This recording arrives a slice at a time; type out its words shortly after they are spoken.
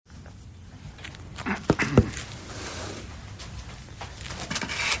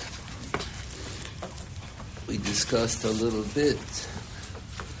discussed a little bit.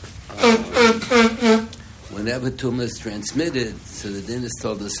 Whenever Tumah is transmitted, so the din is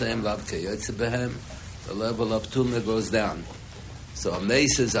told the same, the level of Tumah goes down. So Amnei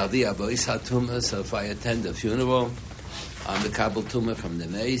says, Avi Abois HaTumah, so if I attend a funeral, I'm the Kabul Tumah from the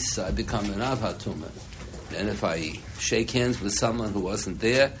Mace, I become an Av HaTumah. Then if I shake hands with someone who wasn't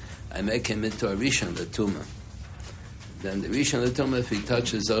there, I make him into a Rishon L'Tumah. Then the Rishon L'Tumah, if he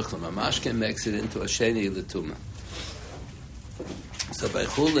touches Zoch L'Mamashkin, makes it into a Sheni L'Tumah. So by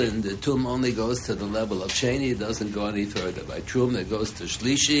Chulin, the Tumah only goes to the level of Sheni, it doesn't go any further. By Truma, it goes to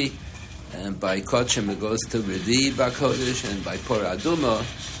Shlishi, and by Kochim, it goes to Redi Bakodesh, and by Por Aduma,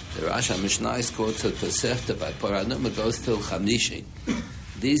 the Rosh HaMishnah quotes a Tosefta, by Por Aduma, it goes to Chamishi.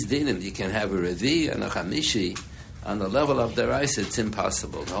 These dinim, you can have a Redi and a Chamishi. On the level of the rice, it's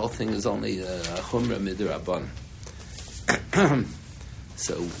impossible. The whole thing is only a Chumrah Midrabban.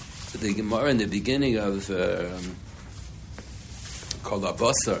 So, the Gemara in the beginning of called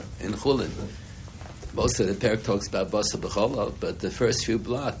Abasar in Chulin, most of the Perek talks about Basar B'Cholol, but the first few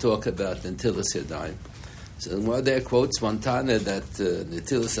blot talk about Netilas Yadayim. So one of their quotes one Tana that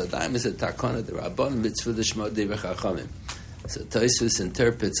Netilas Yadayim is a takana the Rabban mitzvah l'shmod divrei Chachamim. So Tosfos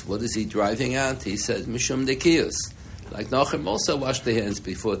interprets, what is he driving at? He says Mishum Nekiyos. Like Nachem also wash their hands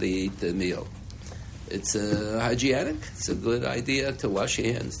before they eat the meal. It's hygienic. It's a good idea to wash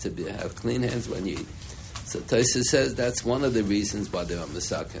your hands, to have clean hands when you eat. So Tosfos says that's one of the reasons why they're on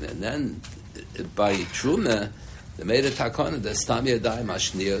Masakin. And then by Truma, they made a takana, the Stam Yadayim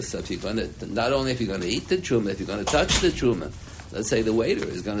Ashniyos. So if you're going to, not only if you're going to eat the Truma, if you're going to touch the Truma, let's say the waiter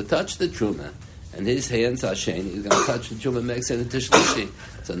is going to touch the Truma, and his hands are sheni, he's going to touch the Truma, makes it into Shlishi.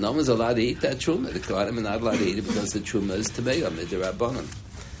 So no one's allowed to eat that Truma. The Kohanim are not allowed to eat it because the Truma is Tamei, Midrabbanan.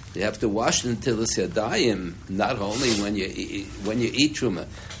 You have to wash it until it's Yadayim, not only when you eat Truma.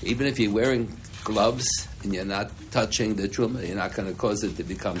 Even if you're wearing gloves and you're not touching the Truma, you're not going to cause it to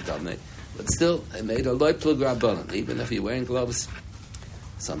become Tamei. But still, it made a loy plug Rabbanan. Even if you're wearing gloves,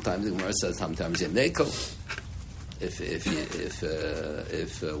 sometimes the Gemara says, sometimes you're Nekel. If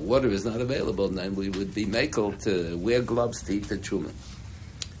water is not available, then we would be Mekel to wear gloves to eat the Truma.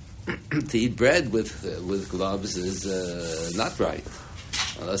 To eat bread with gloves is not right.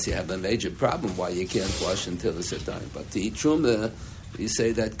 Unless you have a major problem why you can't wash until it's time. But to eat Truma, we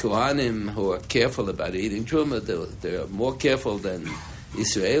say that Kohanim who are careful about eating Truma, they're more careful than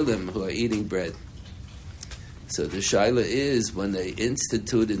Israelim who are eating bread. So the shaila is, when they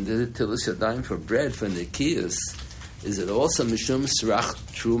institute in the Tilas Yadayim for bread, for Nikiyas, is it also Mishum Srach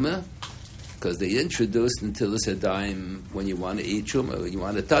Truma? Because they introduced in Tilas Yadayim when you want to eat Truma, when you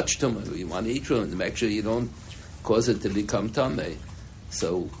want to touch Truma, when you want to eat Truma, to make sure you don't cause it to become Tamei.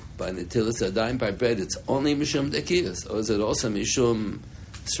 So by Netilas Yadayim, by bread, it's only Mishum Dekiyas, or is it also Mishum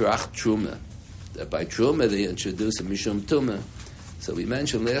Srach Truma? That by Truma they introduce a Mishum Tumah. So we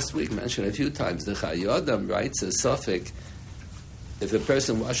mentioned last week, mentioned a few times, the Chayodam writes a suffix, if a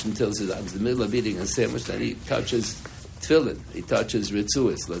person washes until he's in the middle of eating a sandwich, then he touches tefillin, he touches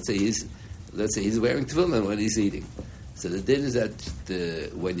ritzuas. Let's say he's wearing tefillin when he's eating. So the din is that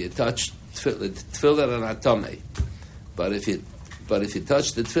when you touch tefillin are not tamei. But if you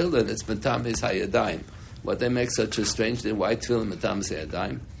touch the tefillin, it's metames hayadayim. What they make such a strange din? Why tefillin metames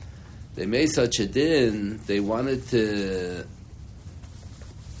hayadayim? They made such a din. They wanted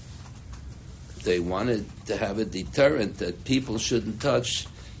to have a deterrent that people shouldn't touch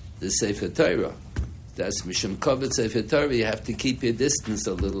the Sefer Torah. That's Mishum Kavod Sefer Torah. You have to keep your distance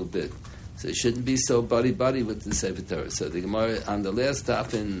a little bit. So you shouldn't be so buddy-buddy with the Sefer Torah. So the Gemara, on the last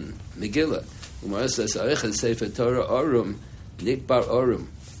stop in Megillah, the Gemara says, Arich Sefer Torah Orum, Nikbar Orum.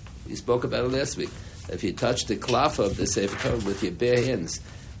 We spoke about it last week. If you touch the klaf of the Sefer Torah with your bare hands,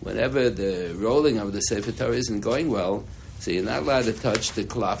 whenever the rolling of the Sefer Torah isn't going well, so you're not allowed to touch the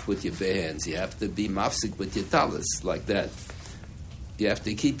klaf with your bare hands. You have to be mafsik with your talis, like that. You have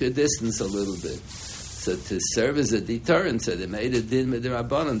to keep your distance a little bit. So to serve as a deterrent, so they made a din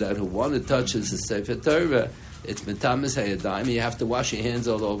midrabanan that who want to touch the Sefer Torah, it's metamis hayadayim, you have to wash your hands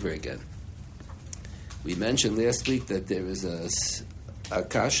all over again. We mentioned last week that there is a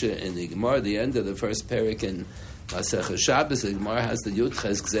kasha in the Gemara, the end of the 8th Perek in Masechah Shabbos, the Gemara has the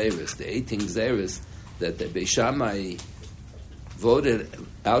Yudches Gzeres, the 18 Gzeres, that the Beis Shammai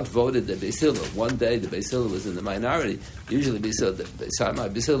outvoted the Beis Hillel. One day the Beis Hillel was in the minority. Usually the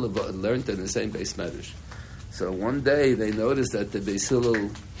Beis Hillel learned in the same Beis Medrash. So one day they noticed that the Beis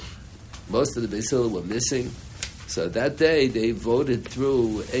Hillel, most of the Beis Hillel were missing. So that day they voted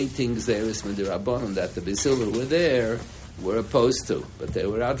through 18 Gzeres Midrabanan that the Beis Hillel were there were opposed to, but they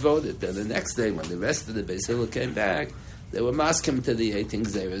were outvoted. Then the next day when the rest of the Beis Hillel came back, they were maskim to the 18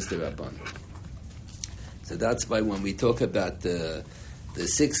 Gzeres Midrabanan. So that's why when we talk about the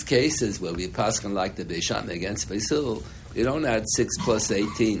 6 cases where we paskin like the Beis Shammai against Beis Hillel, we don't add 6 plus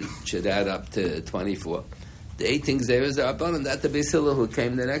 18, should add up to 24. The 18 Gzeres are Rabbanan, that the Beis Hillel who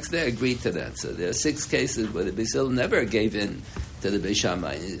came the next day agreed to that. So there are 6 cases where the Beis Hillel never gave in to the Beis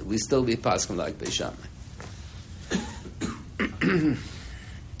Shammai. We still be paskin like Beis Shammai.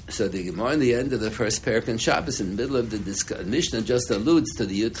 So the Gemara in the end of the first Perek in Shabbos, in the middle of the discussion, Mishnah just alludes to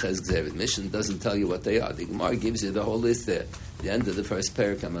the Yudches Gzeres. Mishnah doesn't tell you what they are. The Gemara gives you the whole list there. The end of the first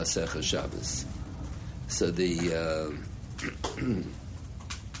Perek in Masechah Shabbos. So the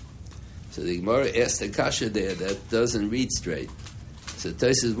Gemara asks the kasha there that doesn't read straight. So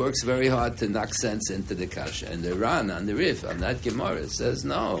Tosfos works very hard to knock sense into the kasha. And the Ran on the Rif, on that Gemara, says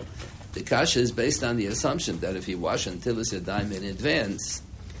no. The kasha is based on the assumption that if you wash until it's a dime in advance,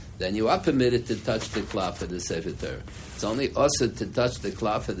 then you are permitted to touch the klaf for the Sefer Torah. It's only also to touch the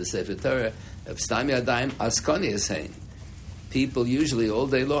klaf for the Sefer Torah if stam yadayim askoni is saying. People usually all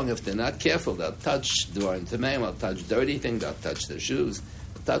day long, if they're not careful, they'll touch dvarim tameim, they'll touch dirty things, they'll touch their shoes,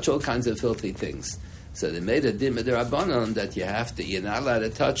 they'll touch all kinds of filthy things. So they made a din d'Rabbanan that you're not allowed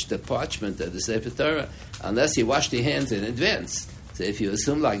to touch the parchment of the Sefer Torah unless you wash your hands in advance. So if you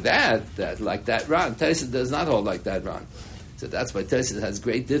assume like that like that Ran, Tosfos does not hold like that Ran. So that's why Tosfos has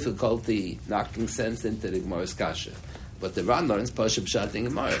great difficulty knocking sense into the Gemara's kasha. But the Ran learns Pashup Pshat in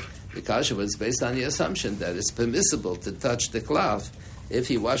Gemara. The kasha was based on the assumption that it's permissible to touch the klaf if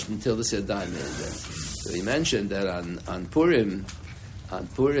he washed until the Yadayim in advance. So he mentioned that on Purim,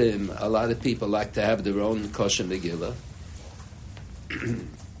 a lot of people like to have their own kosher Megillah.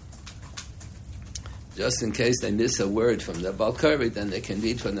 Just in case they miss a word from the Balkari, then they can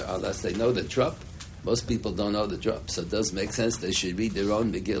read from the, unless they know the trup. Most people don't know the trup, so it does make sense they should read their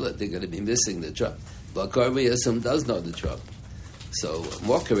own Megillah. They're going to be missing the trup. Balkari, assume, does know the trup. So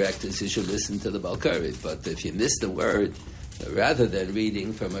more correct is you should listen to the Balkari. But if you miss the word, rather than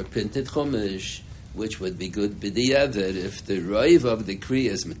reading from a printed Chumash, which would be good b'diavad, if the roiv of the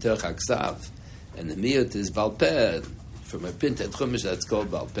Kriya is Metoch Aksav, and the Miyut is Balpeh, from a printed Chumash that's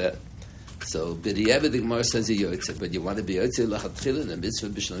called Balpeh. So b'diavad the Gemara says a Yotze, but you want to be Yotze l'chatchila, and a mitzvah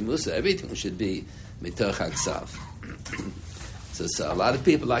b'shloi musa, everything should be Metoch Aksav. So a lot of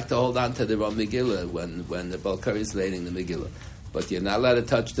people like to hold on to their own Megillah when the Balkari is laying the Megillah. But you're not allowed to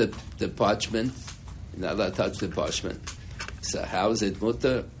touch the parchment. You're not allowed to touch the parchment. So how is it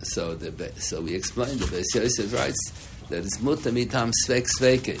mutter? So we explained, the Beis Yosef writes that it's mutter mitam svek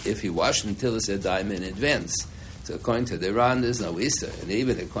sveke if you wash until it's a dime in advance. So according to the Ran, there's no Issa. And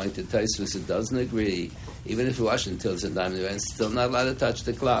even according to Tosfos, it doesn't agree. Even if you wash until it's a dime in advance, still not allowed to touch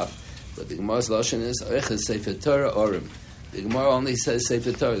the klaf. But the Gemara's Lashon is Oiches Sefer Torah Orim. The Gemara only says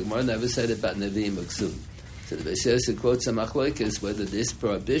Sefer Torah. The Gemara never said about Nevi'im Uksum. So the Beis Yosef quotes a machlokes whether this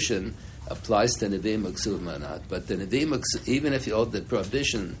prohibition applies to Nevi'im Uksum or not. But the Nevi'im Uksum, even if you hold the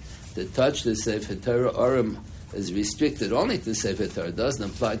prohibition to touch the Sefer Torah Orim is restricted only to Sefer Torah, it doesn't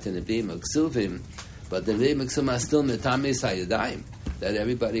apply to Nevi'im Uksuvim, but the Nevi'im Uksum are still Metamis HaYadayim. That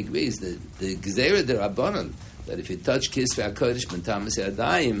everybody agrees. The Gzeira d'Rabbanan, that if you touch Kisvei HaKodesh Metamis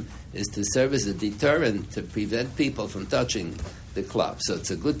HaYadayim, is to serve as a deterrent to prevent people from touching the klaf. So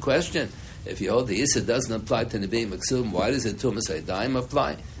it's a good question. If you hold the Issa doesn't apply to Nevi'im Uksum, why does the Tumah HaYadayim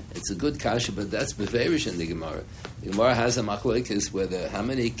apply? It's a good kasha, but that's beverish in the Gemara. The Gemara has a machlokes whether how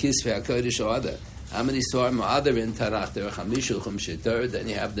many Kisvei HaKodesh are there, how many Svarim are there in Tanakh. There are Chamishu Chum Sheter, then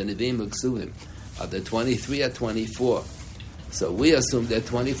you have the Nevi'im Uksuvim. Are there 23 or 24? So we assume there are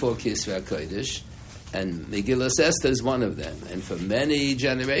 24 Kisvei HaKodesh, and Megillah Esther is one of them. And for many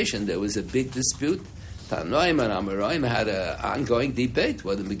generations, there was a big dispute. Tanoim and Amoraim had an ongoing debate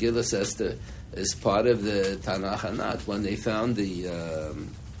whether Megillah Esther is part of the Tanakh or not. When they found the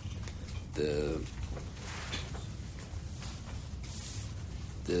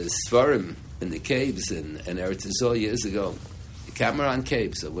Svarim in the caves in Eretz Yisrael years ago, the Cameron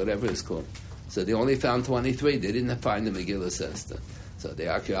Caves or whatever it's called. So they only found 23. They didn't find the Megillah Esther. So the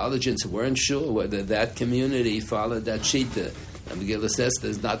archaeologists weren't sure whether that community followed that shita. And Megillah Esther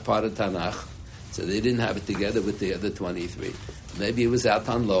is not part of Tanakh. So they didn't have it together with the other 23. Maybe it was out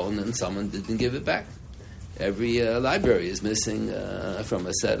on loan and someone didn't give it back. Every library is missing from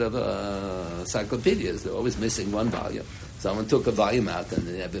a set of encyclopedias. They're always missing one volume. Someone took a volume out and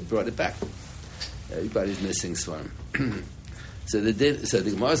they never brought it back. Everybody's missing Svarim. So the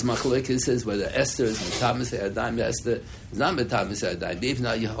Gemara's machlokes says whether Esther is metamis ha'adayim, Esther is not metamis ha'adayim.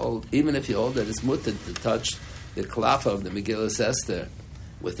 Even if you hold that it's mutter to touch the klafa of the Megillah Esther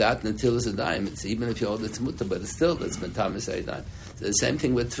without netilas ha'adayim, it's even if you hold it's mutter, but it's metamis ha'adayim. So the same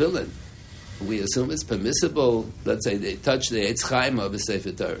thing with tefillin. We assume it's permissible. Let's say they touch the Eitz Chaim of a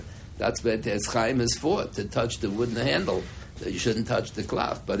Sefer Torah. That's where the Eitz Chaim is for, to touch the wooden handle. That you shouldn't touch the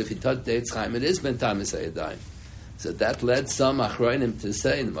cloth. But if you touch the Eitz Chaim, it is b'tamis hayadayim. So that led some Acharonim to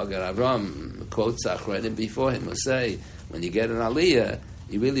say, the Magen Avram quotes Acharonim before him, will say, when you get an aliyah,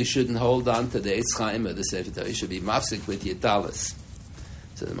 you really shouldn't hold on to the Eitz Chaim or the Sefer Torah. You should be mafsik with your talis.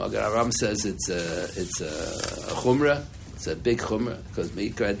 So the Magen Avram says it's a chumrah, it's a big chumrah, because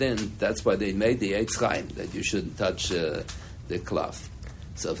Mikra then, that's why they made the Eitz Chaim, that you shouldn't touch the cloth.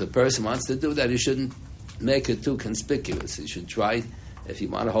 So if a person wants to do that, he shouldn't make it too conspicuous. He should try, if you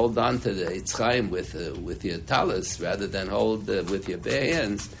want to hold on to the Eitz Chaim with your talis, rather than hold with your bare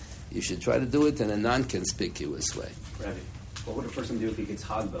hands, you should try to do it in a non-conspicuous way. Rabbi, what would a person do if he gets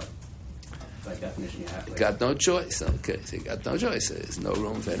hagba? By definition, you have to... Got no choice, okay. So you got no choice. There's no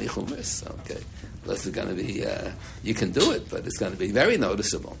room for any chumis, okay. Unless it's going to be, you can do it, but it's going to be very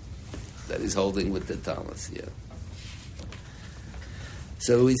noticeable that he's holding with the talis, yeah.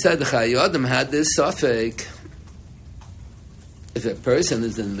 So we said the Chayyim had this suffix. If a person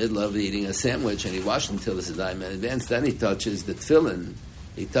is in the middle of eating a sandwich and he washed until it's a dime in advance, then he touches the tefillin,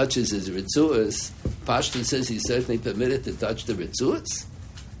 he touches his ritzuas. Pashton says he's certainly permitted to touch the ritzuas.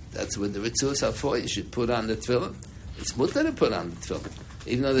 That's what the ritzuas are for. You should put on the tefillin. It's mutter to put on the tefillin.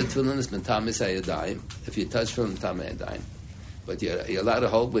 Even though the tefillin is metamis hayadayim, if you touch tefillin, metamis hayadayim. But you're allowed to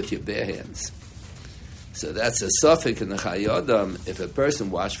hold with your bare hands. So that's a suffix in the Chayyim. If a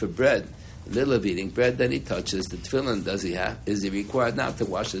person washed for bread, in the middle of eating bread, then he touches the tefillin. Is he required now to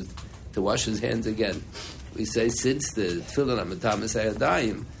wash his hands again? We say since the tefillin are metamis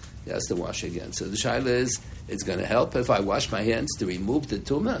hayadayim, he has to wash again. So the shaila is, it's going to help if I wash my hands to remove the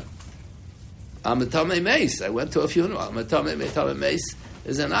tumah. I'm a tamei meis. I went to a funeral. I'm a tamei meis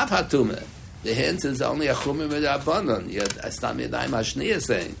is an avhat tumah. The hands is only a chumir with abanon. Yet astam yadayim hashniya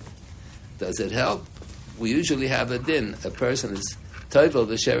saying, does it help? We usually have a din. A person is toivel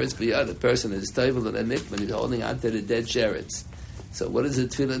the sheretz b'yad. A person is toivel in the mikveh and he's holding on to the dead sheretz. So what does the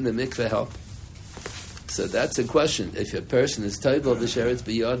tefillah in the mikveh help? So that's a question. If a person is toivel the sheretz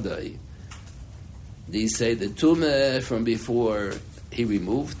b'yad, these say the tumah from before he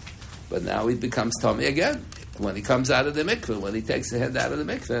removed, but now he becomes tummy again. When he comes out of the mikveh, when he takes the hand out of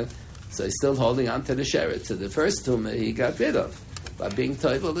the mikveh, so he's still holding on to the sheretz. So the first tumah he got rid of. By being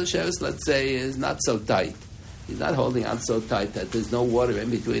toivel, the sheretz, let's say, is not so tight. He's not holding on so tight that there's no water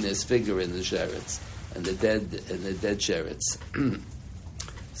in between his finger and the sheretz and the dead sheretz.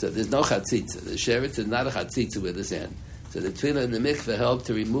 So there's no chatzitza. The sheretz is not a chatzitza with his hand. So the tefillah in the mikveh helped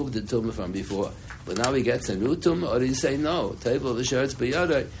to remove the tumah from before. But now he gets a new tumah, or do you say no? Toivel the sheretz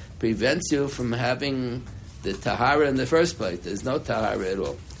b'yadai prevents you from having the tahara in the first place. There's no tahara at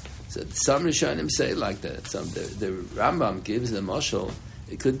all. So some Rishonim say like that. The Rambam gives the mashal.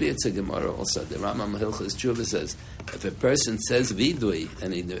 It could be it's a Gemara also. The Rambam Hilchos Tshuva says if a person says vidui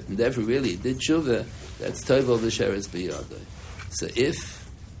and he never really did tshuva, that's toivel v'sheretz b'yadai. So if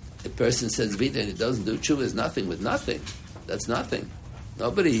a person says vidui and he doesn't do tshuva, is nothing with nothing. That's nothing.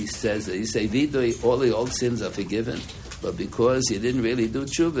 Nobody says that. You say vidui, all the old sins are forgiven, but because you didn't really do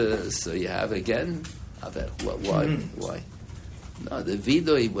tshuva, so you have again. Why? Why? No, the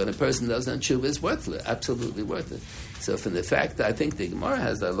vidui, when a person doesn't tshuva, is worthless, absolutely worthless. So from the fact that I think the Gemara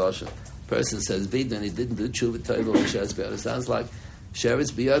has that lashon, person says vidui and he didn't do tshuva, toivel v'sheretz b'yadai. It sounds like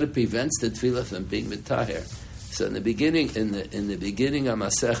sheretz b'yadai prevents the tefillah from being mitaher. So in the beginning of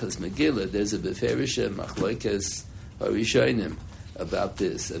Maseches Megillah, there's a beferish machlokes harishonim about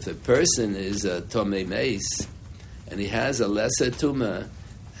this. If a person is a tomei meis and he has a lesser tumah,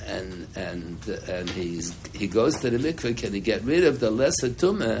 and he goes to the mikveh, can he get rid of the lesser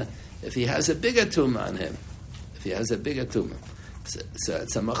tumah if he has a bigger tumah on him? If he has a bigger tumah, so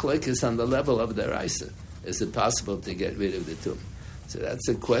it's a machlokes on the level of the raisa. Is it possible to get rid of the tumah? So that's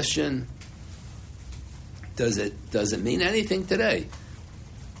a question. Does it mean anything today?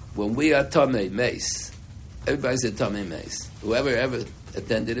 When we are tomei meis, everybody's a tomei meis. Whoever ever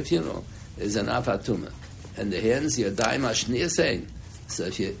attended a funeral is an avhat tumah, and the hands yadayim hashniya saying. So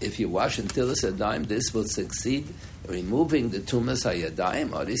if you wash until it's a dime, this will succeed in removing the tumas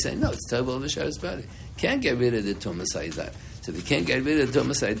hayadayim. Or do you say no? It's toivel v'sheretz b'yadai. Can't get rid of the tumas hayadayim. So if you can't get rid of the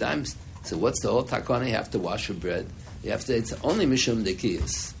tumas hayadayim, so what's the whole takana? You have to wash for bread. You have to. It's only mishum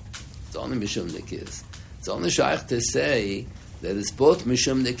dekiyas. It's only mishum dekiyas. It's only shaykh to say that it's both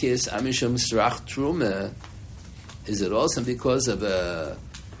mishum dekiyas and mishum srach truma. Is it also because of a?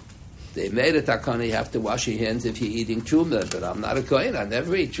 They made a takana, you have to wash your hands if you're eating truma, but I'm not a kohen, I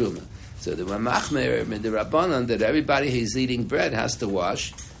never eat truma. So the Machmer and the Rabbanan that everybody who's eating bread has to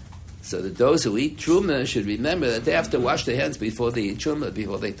wash. So that those who eat truma should remember that they have to wash their hands before they eat truma,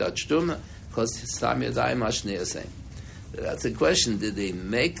 before they touch truma, because Stam Yadayim Hashniya saying. That's a question. Did they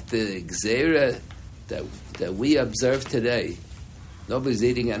make the gzeira that we observe today? Nobody's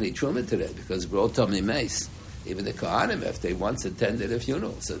eating any truma today because we're all Tomei Meis. Even the Kohanim, if they once attended a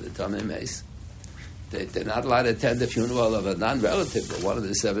funeral, so the Tomei Meis, they're not allowed to attend the funeral of a non-relative, but one of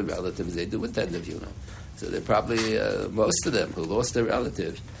the 7 relatives, they do attend the funeral. So they're probably, most of them who lost a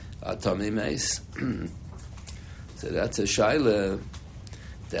relative are Tomei Meis. So that's a shaila.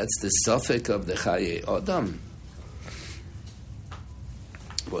 That's the suffix of the Chaye Adam.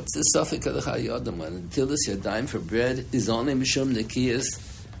 What's the suffix of the Chaye Adam? When until this yadayim for bread is only mishum nekiyas,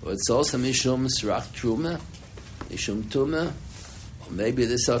 or it's also mishum srach truma, mishum tumah, or maybe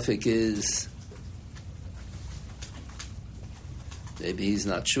the suffix is, maybe he's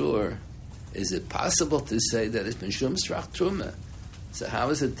not sure. Is it possible to say that it's mishum srach truma? So how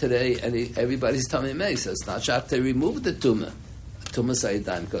is it today? Everybody's Tomei Meis. So it's not shot to remove the tumah. Tumah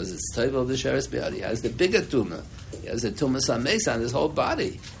Sayyidayim, because it's Taival the Sheres Bihad. He has the bigger tumah. He has the Tumah Sameis on his whole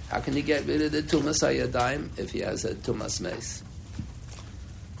body. How can he get rid of the Tumah Sayyidayim if he has a Tumah Smeis?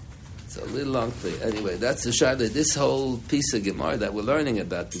 It's a little unclear. Anyway, that's the Shada. This whole piece of Gemara that we're learning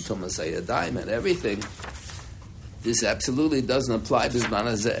about the Tumah Sayyidayim and everything, this absolutely doesn't apply to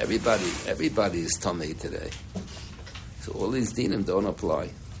Bismanazeh. Everybody is Tomei today. So all these dinim don't apply.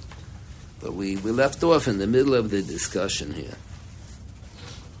 But we left off in the middle of the discussion here.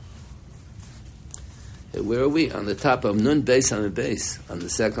 Where are we? On the top of Nun Beis on the base, on the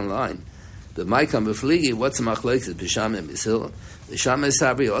second line. The Maikam Befligi, what's the Machlekes? B'Sham and B'Sil. B'Sham and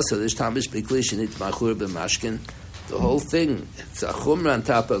Sabri also, there's Tamish B'Kli, Shenit Machur B'Mashkin. The whole thing, it's a Chumrah on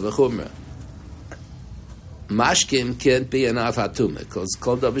top of a Chumrah. Mashkim can't be an Av HaTumah, because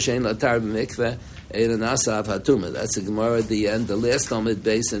Kol Dobishain Latar B'Mikveh, Ein an Asa Av HaTumah. That's the Gemara at the end, the last Talmud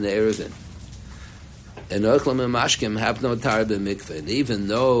base in the Erevin. And Ochlam and Mashkim have no Tar B'Mikveh. And even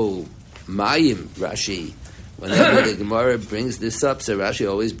though Mayim, Rashi, whenever the Gemara brings this up, so Rashi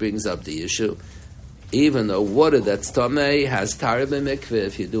always brings up the issue. Even though water that's Tomei has Tara b'mikveh,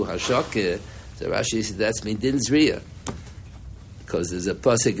 if you do Hashakeh, so Rashi says that's Midin Zriya. Because there's a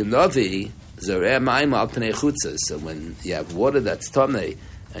Pasuk Novi, Zoreh Mayim al Pnei Chutzah. So when you have water that's Tomei,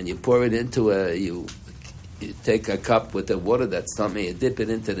 and you pour it into you take a cup with the water that's Tomei, you dip it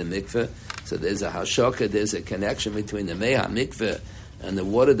into the mikveh, so there's a Hashakeh, there's a connection between the Mei HaMikveh and the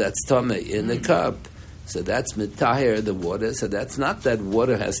water that's Tomei in the cup, so that's mitahir the water. So that's not that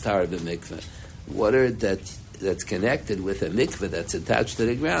water has tar b'mikveh. Water that's connected with a mikveh that's attached to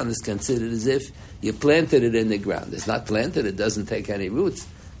the ground is considered as if you planted it in the ground. It's not planted; it doesn't take any roots.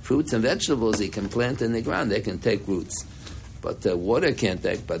 Fruits and vegetables you can plant in the ground; they can take roots, but water can't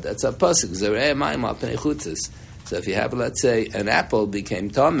take. But that's a pasuk. Zerei mayim al pnei chutzos. So if you have, let's say, an apple became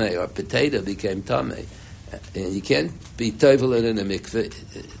tomei or potato became tomei, and you can't be tovel in a mikveh.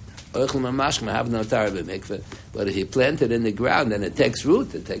 Oichlem and mashma have no tar b'mikveh. But if you plant it in the ground and it takes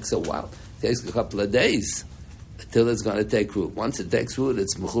root, it takes a while. It takes a couple of days until it's going to take root. Once it takes root,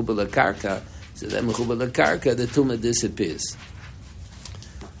 it's mechubel karka. So then mechubel karka, the tumah disappears.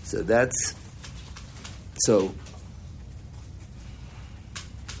 So that's so.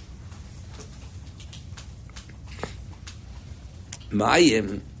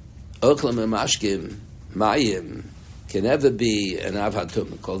 Mayim, oichlem and mashkim, Mayim can never be an Av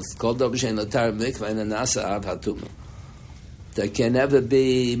HaTumah. Called Dobishain Latar Mikvah and an Asa Av HaTumah. There can never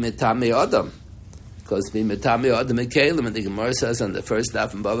be Mitami Adam. Because be Mitami Adam and Kalim, and the Gemara says on the first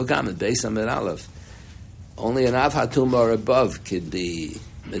daf in Bava Kama, based on Ben Aleph, only an Av HaTumah or above could be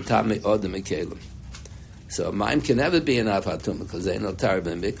Mitami Adam and Kalim. So Maim can never be an Av HaTumah, because they know Tar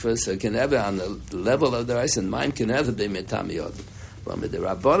Ben Mikvah, so it can never, on the level of the rice, and Maim can never be Mitami Adam. But with the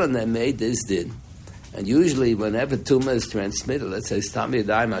Rabbanan, they made this din. And usually, whenever tumah is transmitted, let's say Stami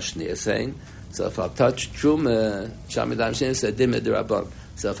Yadayim Ashniya saying, so if I'll touch truma, Shami Yadayim Ashniya said Dimah D'Rabban.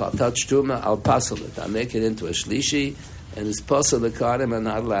 So if I'll touch truma, I'll passel it. I'll make it into a shlishi, and it's passel the karim, and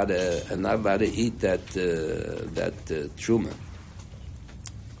not allowed to eat that truma.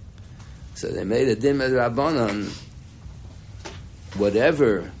 So they made a Dimah D'Rabban on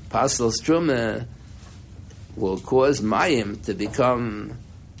whatever passel's truma will cause mayim to become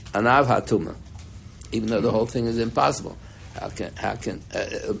an Av HaTumah. Even though the whole thing is impossible, how can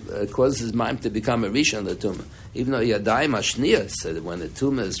it causes mayim to become a rishon the tumah? Even though yadayim ashniya said that when the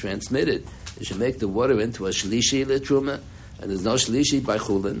tumah is transmitted, you should make the water into a shlishi the truma, and there's no shlishi by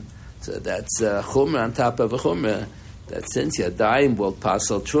chulin, so that's chumrah on top of a chumrah. That since yadayim will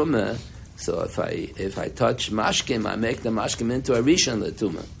passel truma, so if I touch mashkim, I make the mashkim into a rishon the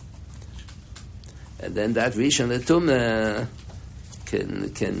tumah, and then that rishon the tumah can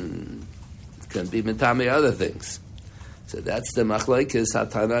be mitami other things. So that's the machlokes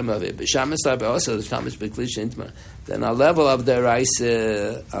hatanaim of it. B'shamas aber also the shamish b'klish intma. Then on the level of the rice,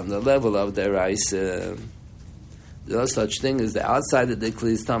 there's no such thing as the outside of the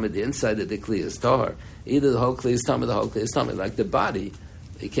kli is tummy, the inside of the kli is tahor. Either the whole kli is tummy, the whole kli is tummy. Like the body,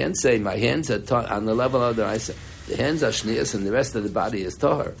 you can't say my hands are on the level of the rice. The hands are shnias and the rest of the body is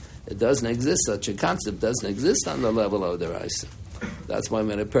tahor. It doesn't exist. Such a concept doesn't exist on the level of the rice. That's why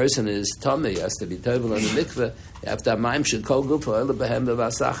when a person is tummy, he has to be tovel in the mikveh. You have to have mayim shekol gufa ela behem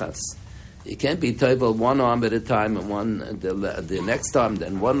bevasachas. You can't be tovel one arm at a time and the next arm,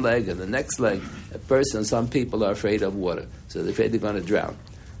 then one leg and the next leg. Some people are afraid of water, so they're afraid they're going to drown.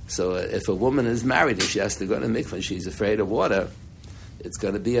 So if a woman is married and she has to go to mikveh and she's afraid of water, it's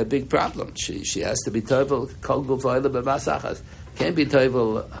going to be a big problem. She has to be tovel kol gufa ela bevasachas. Can't be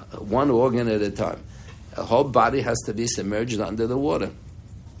tovel one organ at a time. A whole body has to be submerged under the water.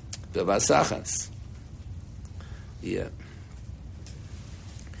 Bevasachas. Yeah.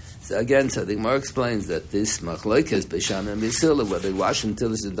 So again, the Gemara explains that this machlokes b'sham and b'sila, whether they wash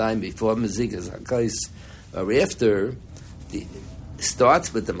until it's a dime before mezigas hakais or after,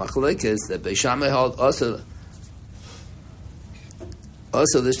 starts with the machlokes that b'sham held also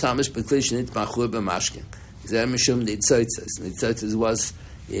the shamish b'klish nit machur b'mashkin. Zer mishum nitzotzes. Nitzotzes was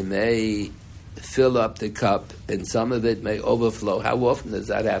you may fill up the cup and some of it may overflow. How often does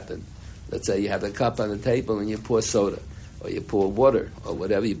that happen? Let's say you have a cup on the table and you pour soda or you pour water or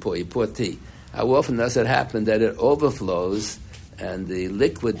whatever you pour tea. How often does it happen that it overflows and the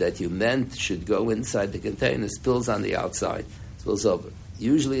liquid that you meant should go inside the container spills on the outside, spills over?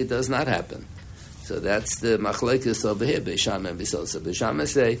 Usually it does not happen. So that's the machlokes over here, Beisham and Bisol. So Beisham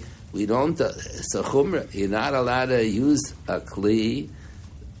say, we don't, it's a chumrah. You're not allowed to use a kli,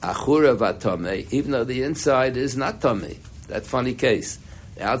 achura vatome, even though the inside is not tome. That funny case.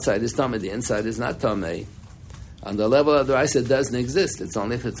 The outside is tome, the inside is not tome. On the level of the rice, it doesn't exist. It's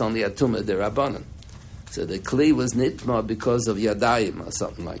only if it's only a tumah derabanan. So the kli was nitma because of yadayim or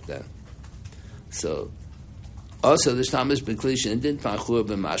something like that. So also the shtamish b'kli didn't panchur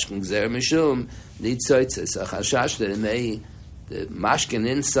b'mashkin gzer mishum nitzotzes a chashash that it may the mashkin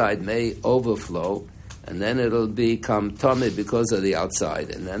inside may overflow. And then it'll become tummy because of the outside.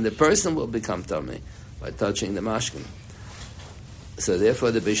 And then the person will become tummy by touching the mashkin. So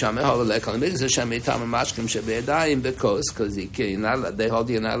therefore the Beishameh Hololek on the Mikvah Hashem Yitam Mashkim Shebe'edayim because they hold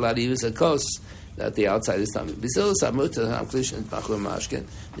you're not allowed to use a kos that the outside is tummy. B'sil Samuta Hamklishin Pachur Mashkin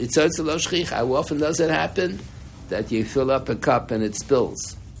Nitzotz Lo Shchich. How often does it happen that you fill up a cup and it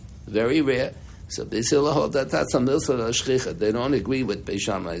spills? Very rare. So B'sil hold that's a milsa Lo Shchich. They don't agree with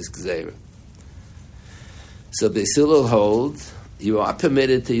Beishameh's Gzeira. So Beisil hold you are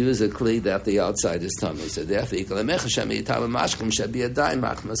permitted to use a kli that the outside is tummy. So therefore, if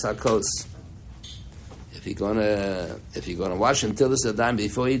you're gonna wash until it's a dime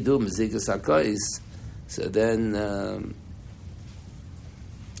before you do mezigas hakos, so then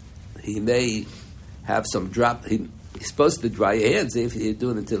he may have some drop. He's supposed to dry your hands if you're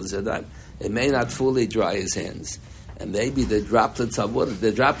doing it until it's a dime. It may not fully dry his hands. And maybe the droplets of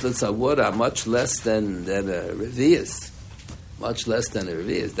water are much less than a revius. Much less than a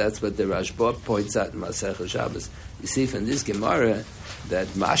revius. That's what the Rashba points out in Masechah Shabbos. You see from this Gemara that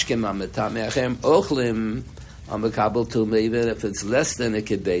mashkim ametame achem ochlim amakabel tumah, even if it's less than a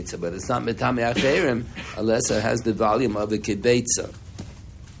kibetza, but it's not metame acherim unless it has the volume of a kibetza.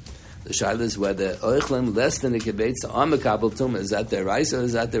 The shaila is whether ochlim less than a kibetza amakabel tumah, is that the rice or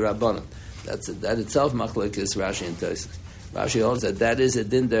is that the rabbanon? That itself machlokes Rashi and Tosfos. Rashi holds that is a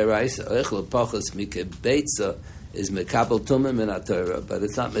din deraisa. Oichel pachos mikebetza is mekabel tumah min haTorah, but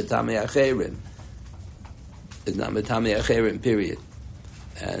it's not metame acherim. It's not metame acherim. Period.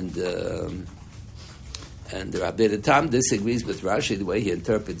 And the Rabbi Tam disagrees with Rashi the way he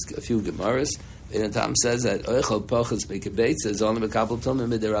interprets a few Gemaras. Rabbi Tam says that oichel pachos mikebetza is only mekabel tumah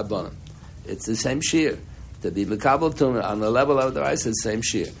miderabbanan. It's the same shear. To be mekabel tumah on the level of the rice, it's the same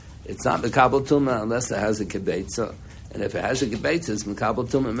shear. It's not mekabel tumah unless it has a kibetza, and if it has a kibetza, it's mekabel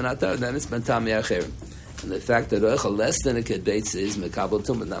tumah min haTorah. Then it's metame acherim. And the fact that oichel less than a kibetza is mekabel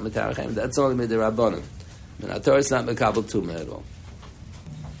tumah, not metame acherim, that's only midirabbanan. Min haTorah is not mekabel tumah at all.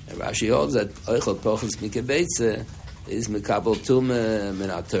 And Rashi holds that oichel pochus mikibetza is mekabel tumah min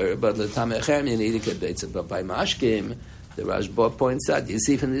haTorah, but letame acherim you need a kibetza. But by mashkim, the Rashba points out, you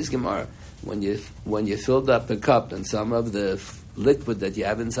see from this Gemara, when you filled up a cup and some of the liquid that you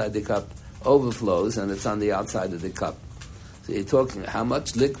have inside the cup overflows and it's on the outside of the cup. So you're talking, how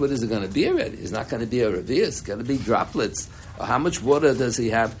much liquid is it going to be already? It's not going to be a revius, it's going to be droplets. Or how much water does he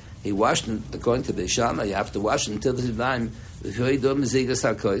have? He washed, according to the Shama, you have to wash until the time before you do mezigas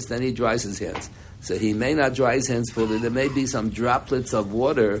hakos, then he dries his hands. So he may not dry his hands fully. There may be some droplets of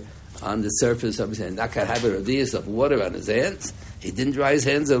water on the surface of his hand. Not going to have a radius of water on his hands. He didn't dry his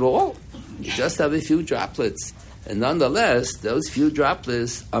hands at all. He just have a few droplets. And nonetheless, those few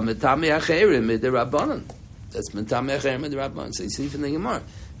droplets are Mayim Acharonim midrabanan. That's Mayim Acharonim midrabanan. So you see from the Gemara,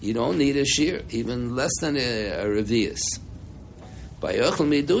 you don't need a shear, even less than a radius. By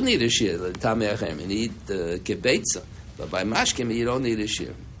Yochel, you do need a shear. Mayim Acharonim, you need kibetza. But by mashkim, you don't need a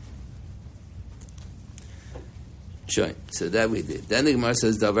shear. Sure. So that we did. Then the Gemara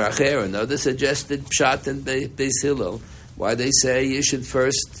says, Davar Acher, another suggested pshat and Beis Hillel, why they say you should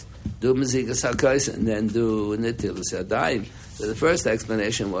first do Mezigas HaKos and then do Netilas Yadayim. So the first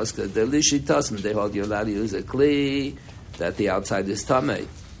explanation was because the Lishi Tasman, they hold you're allowed to use a Kli, that the outside is Tamei.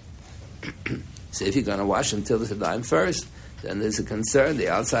 So if you're going to wash Netilas Yadayim first, then there's a concern, the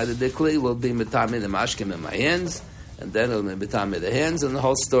outside of the Kli will be Metami the Mashkim in my hands, and then it'll be Metami the hands and the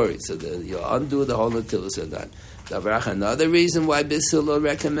whole story. So you'll undo the whole Netilas Yadayim. Another reason why Beis Hillel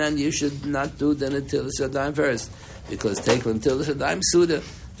recommend you should not do the Netilas Yadayim first, because take Netilas Yadayim Suda,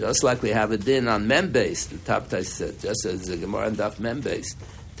 just like we have a din on Membase, the top Tais said, just as the Gemara and Daf Membase,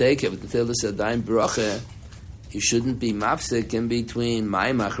 take it with Netilas Yadayim Bracha, you shouldn't be mafsik in between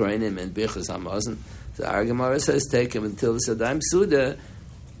Mayim Acharonim and Brachos Shiur. So our Gemara says, take it with Netilas Yadayim Suda,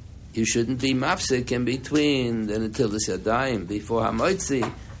 you shouldn't be mafsik in between the Netilas Yadayim before Hamoitzi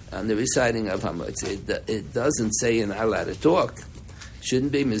and the reciting of Hamoitzi. It doesn't say you're not allowed to talk. It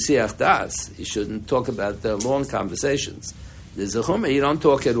shouldn't be Mesiach Das. You shouldn't talk about the long conversations. There's a chumrah, you don't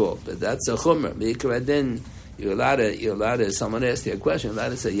talk at all, but that's a chumrah. Then you're allowed to, someone asked you a question, you're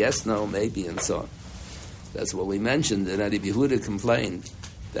allowed to say yes, no, maybe, and so on. That's what we mentioned, and Rabbi Yehuda complained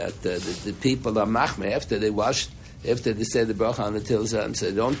that the people are machmeh, after they say the bracha on the Netilas Yadayim, so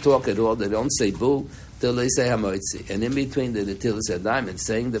they don't talk at all, they don't say boo, till they say Hamoitzi. And in between the Netilas Yadayim and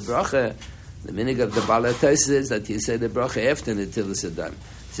saying the bracha, the meaning of the Balatais is that you say the bracha after the Netilas Yadayim.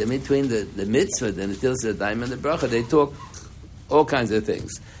 So in between the mitzvah, the Netilas Yadayim and the bracha, they talk all kinds of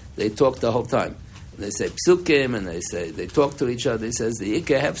things. They talk the whole time. And they say psukim, and they talk to each other. He says the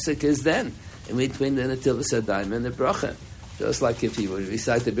Ikka Hefsek is then, in between the Netilas Yadayim and the bracha. Just like if you would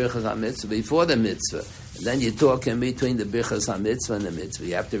recite the Brachos HaMitzvah before the mitzvah, and then you talk in between the Brachos HaMitzvah and the mitzvah.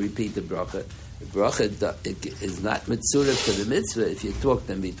 You have to repeat the bracha. The bracha is not mitzvah for the mitzvah if you talk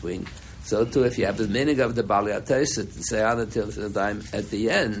in between. So too, if you have the meaning of the Bali Atayset to say on the Netilas at the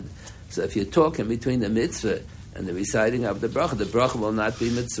end, so if you talk in between the mitzvah and the reciting of the bracha will not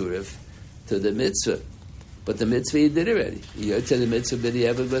be mitzvah to the mitzvah. But the mitzvah you did already. You to the mitzvah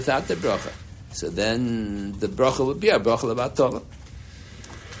b'diavad without the bracha. So then the bracha would be a bracha about Torah.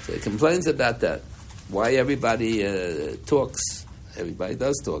 So he complains about that. Why everybody talks. Everybody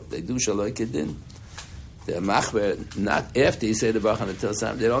does talk. They do shaloi kedin. They're machber, not after you say the bracha on the Netilas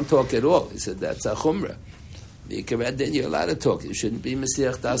Yadayim. They don't talk at all. He said that's a chumrah. Then you're allowed to talk. You shouldn't be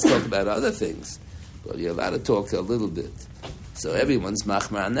Mesiach Das talk about other things. But you're allowed to talk a little bit. So everyone's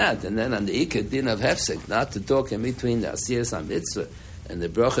machmer on that. And then on the Ikka din of Hefsek, not to talk in between the Asiyas HaMitzvah and the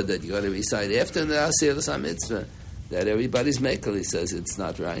bracha that you got to recite after the Asiyas HaMitzvah, that everybody's makel, he says it's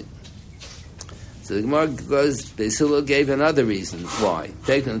not right. So the Gemara goes, Beis Hillel gave another reason why.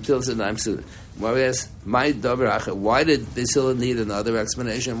 Take them until the Netilas Yadayim. Gemara asks, my Davar Acher, why did Beis Hillel need another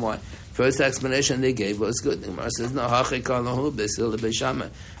explanation? Why? First explanation they gave was good. The Gemara says, no, Hachei Kalahu, Beis Hillel Beis Shammai.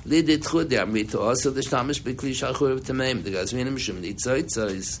 Lidit Chudi, Amrito, also the Shtamish B'Kli Shachur of Tameim, the Gazminim Mishum,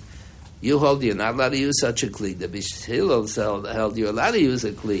 Nitzoitzos. You hold you're not allowed to use such a Kli. The Beis Hillel held you're allowed to use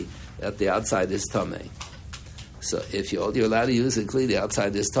a Kli that the outside is Tamei. So if you hold you're allowed to use a Kli, the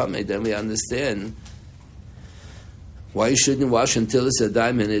outside is Tamei, then we understand why you shouldn't wash until it's a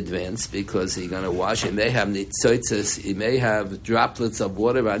dime in advance, because you're going to wash, you may have nitzoitzes, you may have droplets of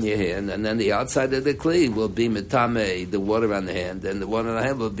water on your hand, and then the outside of the kli will be metame, the water on the hand, and the water on the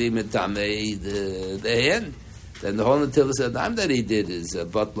hand will be metame, the hand. Then the whole until it's a dime that he did is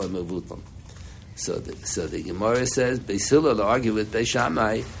batla mevutlam. So the Gemara says, Beis Hillel argue with Beis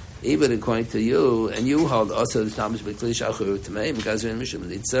Shammai, even according to you, and you hold also the Tamish B'Kli Shachur Tameim, because you're in Mishum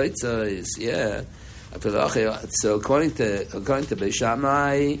nitzoitzes, yeah. So according to Beis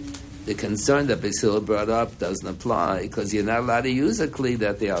Shammai, the concern that Beis Hillel brought up doesn't apply, because you're not allowed to use a kli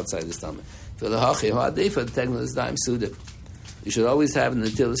that the outside is tumah. For the Netilas Yadayim Suda, you should always have the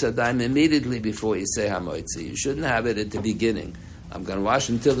Netilas Yadayim immediately before you say Hamoitzi. You shouldn't have it at the beginning. I'm going to wash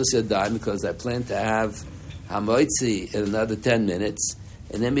Netilas Yadayim because I plan to have Hamoitzi in another 10 minutes,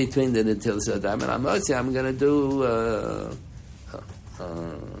 and in between the Netilas Yadayim and Hamoitzi, I'm going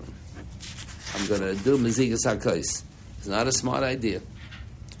to do Mezigas HaKos. It's not a smart idea.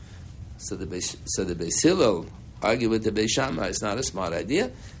 So the Beis Hillel argue with the Beis Shammai. It's not a smart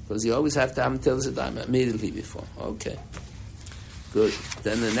idea. Because you always have to have Netilas Yadayim immediately before. Okay. Good.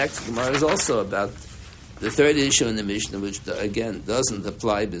 Then the next Gemara is also about the third issue in the Mishnah, which again doesn't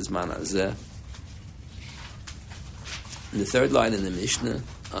apply Bizman Hazeh. In the third line in the Mishnah,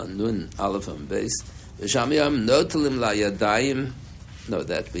 on Nun Aleph and Beis, V'shamiyam notelim la yadayim. No,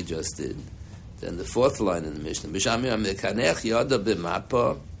 that we just did. Then the fourth line in the Mishnah, V'shamiyam mekanech yada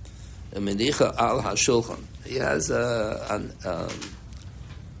b'mapa u'menicha al hashulchan. He has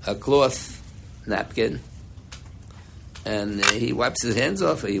a cloth napkin, and he wipes his hands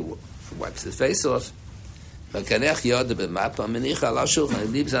off, or he wipes his face off. Mekanech yada b'mapa u'menicha al hashulchan. He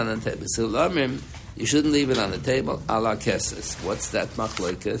leaves it on the table. So l'amrim, you shouldn't leave it on the table. Ala keses. What's that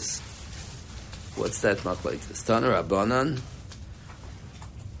machlokes? Tana Rabbanan.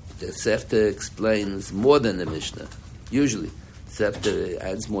 The Sefta explains more than the Mishnah. Usually, Sefta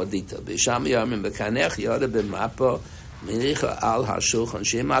adds more detail. B'sham yamim b'kanech yada b'mapa minicha al hashulchan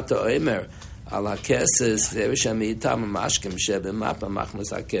shemata omer al hakeses v'erisham yitam mashkim sheb'mapa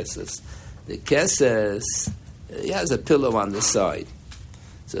machmas hakeses. The keses, he has a pillow on the side.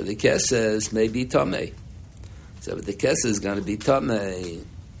 So the keses may be tamei. So if the keses is going to be tamei,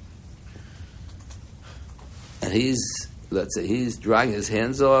 and he's drying his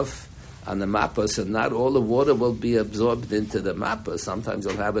hands off on the mappa, so not all the water will be absorbed into the mappa. Sometimes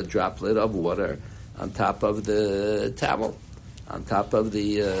he'll have a droplet of water on top of the towel, on top of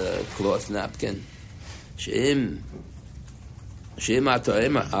the cloth napkin. She'im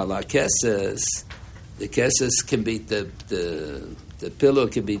atoema ala keses. The keses can be the pillow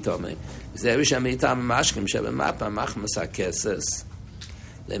can be tamei.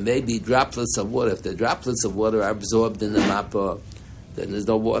 There may be droplets of water. If the droplets of water are absorbed in the mappa, then there's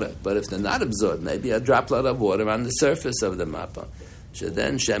no water. But if they're not absorbed, maybe a droplet of water on the surface of the mappa. So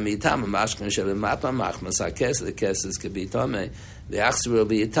then the keses could be tamei. The achsur will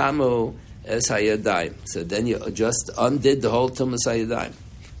be tamu es hayadayim. So then you just undid the whole tumas hayadayim.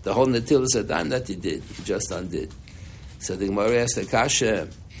 The whole netilas yadayim that you did, you just undid. So the Gemara asks the kasha,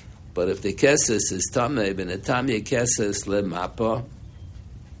 but if the keses is tamei, ben etamei keses le mappa,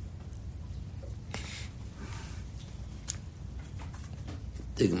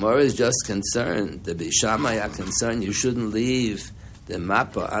 the Gemara is just concerned, the Bishamai are concerned you shouldn't leave the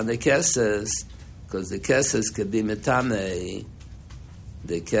mappa on the keses, because the keses could be metamei.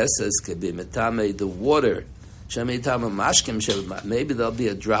 The keses could be metamei, the water. Maybe there'll be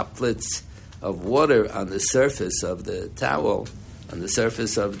a droplets of water on the surface of the towel, on the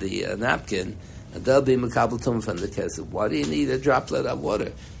surface of the napkin, and they'll be mekabel tumah from the keses. Why do you need a droplet of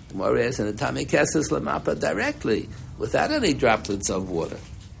water? The Gemara asks, and the tamei keses lemappa directly, without any droplets of water.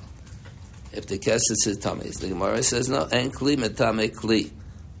 If the keses is tamei, the Gemara says no. En kli metame kli.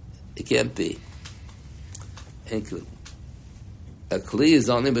 It can't be. En kli. A kli is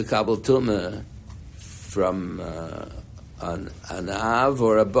only mekabel tumah from an av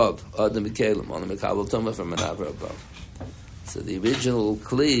or above. Adam mekalim only mekabel tumah from an av or above. So the original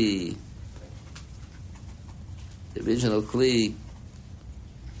kli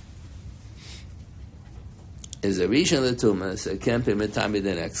is a rishon l'tumah, so it can't be metame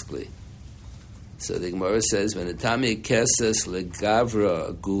the next kli. So the Gemara says, when etami keses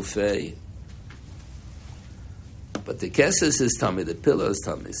legavra gufei, but the keses is tummy, the pillow is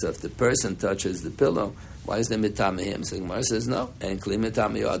tummy. So if the person touches the pillow, why is there mitame him? So the Gemara says, no, en kli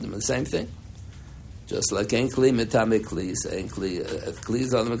mitame adam, the same thing. Just like en kli mitame kli, so en kli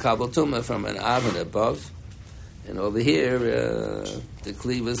is on the mekabel tumah from an oven above, and over here the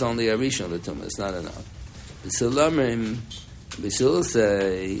kli was only a rishon l'tumah, it's not enough. The sulamim, Bisul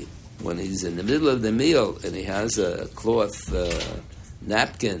say, when he's in the middle of the meal and he has a cloth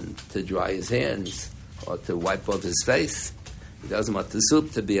napkin to dry his hands or to wipe off his face, he doesn't want the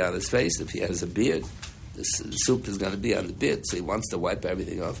soup to be on his face. If he has a beard, the soup is going to be on the beard, so he wants to wipe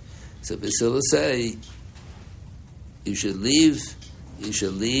everything off. So Bisul say, you should leave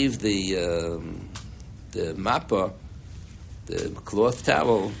the mappa, the cloth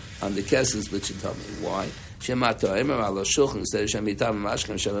towel on the keses, which you told me. Why? Shemata Emer ala shulchan instead of shemitam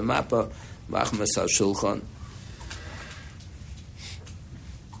mashkan shememapa machmas al shulchan.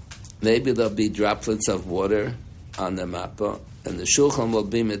 Maybe there'll be droplets of water on the mappa, and the shulchan will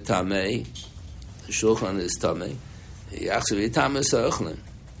be metamei. The shulchan is tamei. Yachsu yitamas ha'ochlin.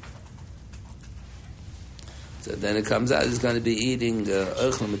 So then it comes out he's going to be eating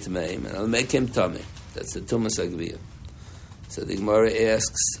ochlin mitameim, and it'll make him tamei. That's the tumas agviyah. So the Gemara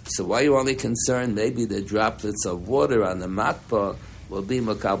asks, so why are you only concerned maybe the droplets of water on the matpa will be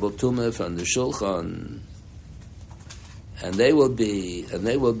makabel tumah from the shulchan, and they will be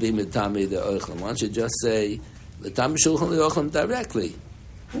mitami the oichlin? Why don't you just say the tam shulchan the oichlin directly?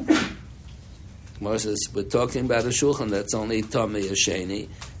 Moses, we're talking about a shulchan that's only Tumah Yasheni,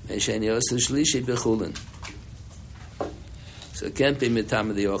 Yasheni also Shlishi Bechulin. So it can't be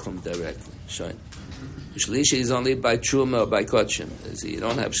Mitam the Ochim directly. Shine. Shlishi is only by Truma or by Kotchim. You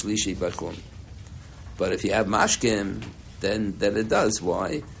don't have Shlishi by Chum. But if you have Mashkim, then it does.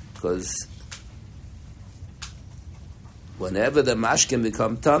 Why? Because whenever the Mashkim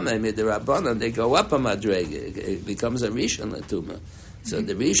become Tameh Midirabbanan, they go up a Madreg. It becomes a Rishon Tumah. So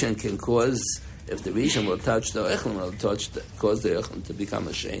the Rishon can cause, if the Rishon will touch the Oichlim, will cause the Oichlim to become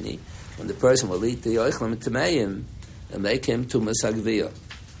a Sheni. When the person will eat the Oichlim Tameim and make him Tumah Sagviyah.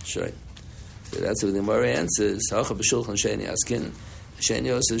 Sure. So that's what the Gemara answers. Hacha b'shulchan Sheni Askin.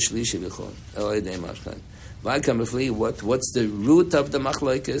 Sheni also Shlishi B'chol. Eloi Dei Mashkan. What's the root of the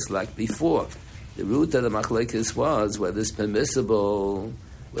machlokes? Like before, the root of the machlokes was whether it's permissible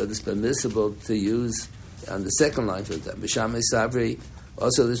to use on the second line for that. B'shamei Savri,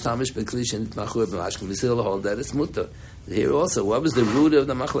 also the Tamish B'klishin Machur B'mashkim. We still hold that it's mutter. Here also, what was the root of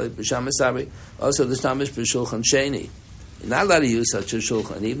the machlokes? B'shamei Savri, also the Tamish B'shulchan Sheni. You're not allowed to use such a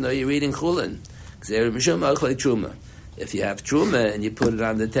shulchan, even though you're reading chulin. If you have truma and you put it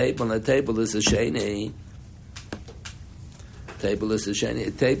on the table, and the table is a sheni. A table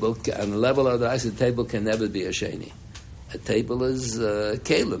on the level of the ice. A table can never be a sheni. A table is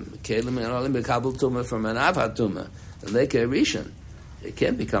kalim. Kalim and only mekabel tumah from an avhat tumah, a leke rishon. It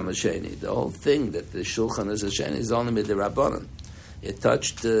can't become a sheni. The whole thing that the shulchan is a sheni is only with the rabbanon. It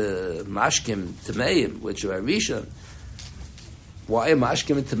touched mashkim tameim, which are rishon. Why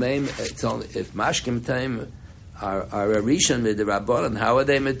mashkim and tameim? If mashkim and tameim are a rishon with the rabbanon, how are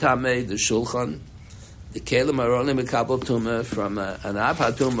they metamei the shulchan? The kelim are only mekabel tumah from an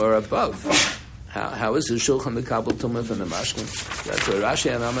avhat tumah or above. How is the shulchan mekabel tumah from the mashkim? That's what Rashi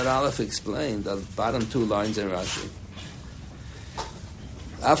and Amud Aleph explained. The bottom two lines in Rashi.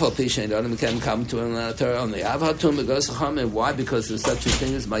 Afal pishein only can come to an Torah only. Avhat tumah goes chachamim. Why? Because there's such a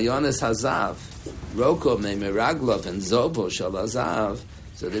thing as mayones hazav. Roko me'meraglov and zobo shal hazav.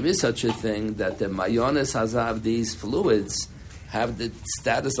 So there is such a thing that the mayones hazav, these fluids, have the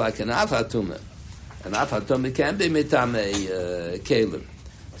status like an avhat tumah. An avhat tumah can be mitamei kelim.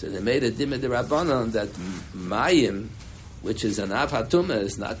 So they made a dimah derabbanon that mayim, which is an avhat tumah,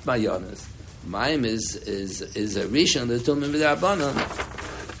 is not mayones. Mayim is a rishon the tumah derabbanon.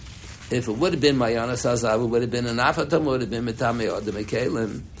 If it would have been mayones hazav, it would have been an avhat tumah, would have been mitamei odem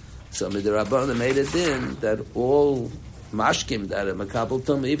kelim. So Midirabbanan made it in that all mashkim that are mekabel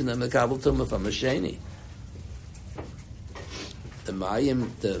tumah, even the mekabel tumah from a sheni, the mayim,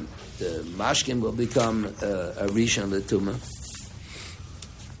 the mashkim will become a rishon l'tumah.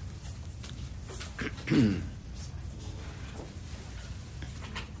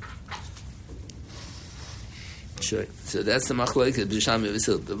 Sure. So that's the machlokes b'sham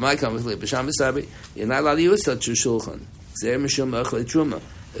v'sil. But my comment is b'sham v'sabi. You're not allowed to use such a shulchan. Zer mishum achlei truma.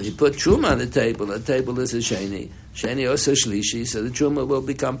 If you put truma on the table is a sheni. Sheni also shlishi, so the truma will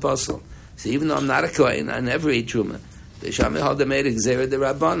become puzzle. So even though I'm not a kohen, I never eat truma. B'sham v'hal made gzera de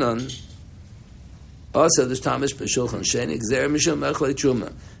rabbanon. Also, there's tamish b'shulchan sheni gzera mishum achlei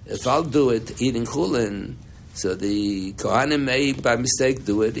truma. If I'll do it eating chulin, so the kohanim may by mistake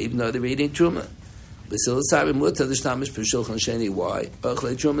do it, even though they're eating truma. Why?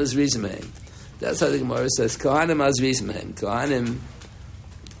 Achlei truma is rizmeim. That's how the Gemara says. Kohanim as rizmeim.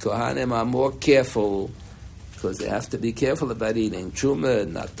 Kohanim are more careful because they have to be careful about eating truma,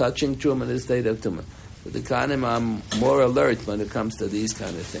 not touching truma in the state of tumah. But the Kohanim are more alert when it comes to these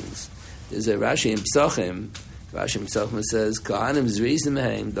kind of things. There's a Rashi in Psachim. Rashi in Psachim says Kohanim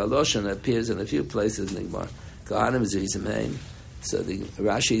zrizmeim. The Loshan appears in a few places in the Gemara. Kohanim zrizmeim. So the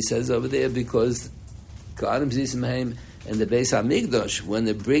Rashi says over there because Kohanim zrizmeim in the Beis HaMikdash when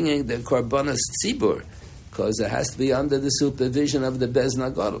they're bringing the korbanos tzibur, because it has to be under the supervision of the Bez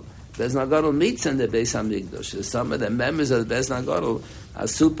Nagadol. Bez Nagadol meets in the Beis HaMikdash. So some of the members of the Bez Nagadol are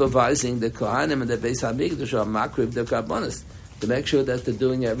supervising the Kohanim and the Beis HaMikdash or makriv the korbanos to make sure that they're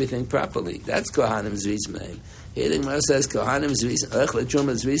doing everything properly. That's Kohanim zrizmeim. Here the Gemara says Kohanim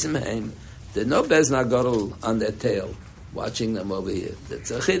zrizmeim. There's no Bez Nagadol on their tail watching them over here. That's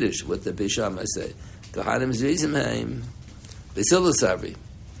a chiddush with the Bisham I say. Kohanim zrizmeim. B'silu sarvi.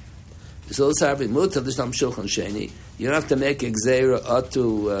 B'silu sarvi mutar l'shtam shulchan sheni. You don't have to make a gzeira to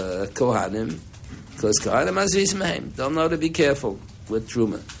Kohanim because Kohanim zrizmeim. Don't know to be careful with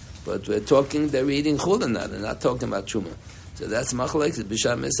truma. But we're talking, they're eating chulin now. They're not talking about truma. So that's machlekes.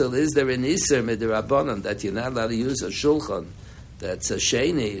 B'sham misel, is there an iser midirabbanan that you're not allowed to use a shulchan that's a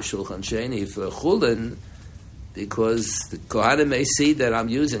sheni, shulchan sheni for chulin, because the Kohanim may see that I'm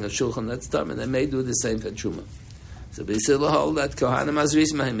using a shulchan that's dumb, and they may do the same for truma. So Beisila hold that Kohanim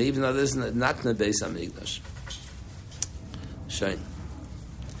Azris Mahim, even though there's not in the Beis HaMikdash. Shine.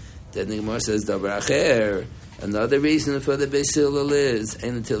 Then the Gemara says, Davar Acher, another reason for the Beisila is,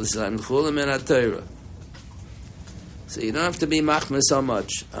 Ein until Islam Chulam in HaTorah. So you don't have to be machmir so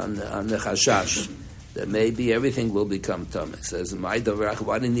much on the chashash that maybe everything will become tumah. Says, "My davar,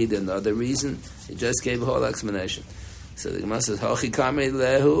 why do you need another reason?" He just gave a whole explanation. So the Gemara says, "Hochi kamei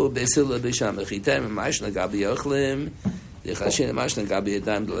lehu besila b'sham echitem ma'ashna gabi yochlim lechashin ma'ashna gabi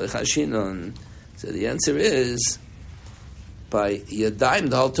yadayim lechashinon." So the answer is by yadayim.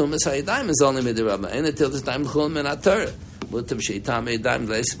 The whole tumah yadayim is only midirabba. And until this time chulm in atorah, mutam sheitam yadayim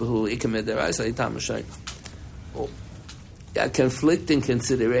leisbehu ikem midiraisa yitam shayim. Yeah, conflicting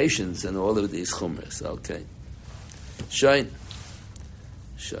considerations in all of these chumras. Okay. Shine.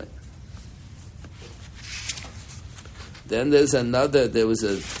 Then there was another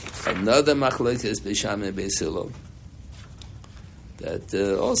machlokes b'sham and b'silo that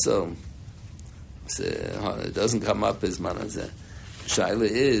also it doesn't come up as manazeh. Shaila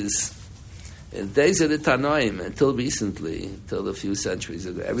is in the days of the Tanoim, until recently, until a few centuries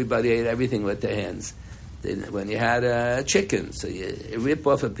ago, everybody ate everything with their hands. When you had a chicken, so you rip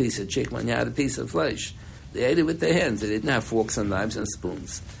off a piece of chicken. When you had a piece of flesh, they ate it with their hands. They didn't have forks and knives and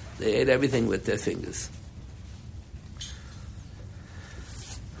spoons. They ate everything with their fingers.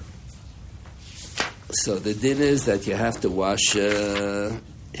 So the din is that you have to wash. Mayim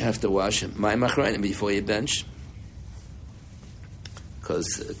Acharonim before you bench,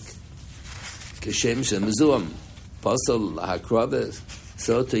 because kishem shemzuam posel hakrobes.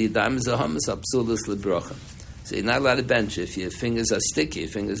 So to yidayim zahamas absulus lebrachim. So you're not allowed to bench. If your fingers are sticky, your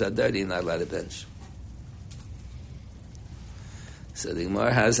fingers are dirty, you're not allowed to bench. So the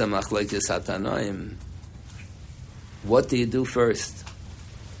Gemara has a machlokes hatanoim. What do you do first?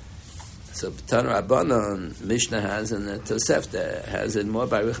 So Tanur Rabbanon Mishnah has, and the Tosefta has it more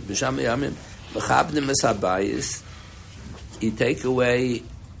by B'sham Yamim Mechabnim Esabayis. You take away.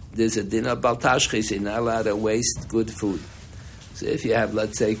 There's a din of baltashchis. You're not allowed to waste good food. So if you have,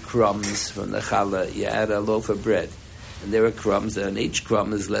 let's say, crumbs from the challah, you add a loaf of bread, and there are crumbs, and each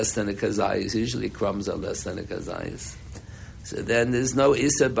crumb is less than a kazayis. Usually crumbs are less than a kazayis. So then there's no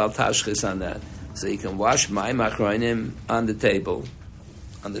issa baltashchis on that. So you can wash Mayim Acharonim on the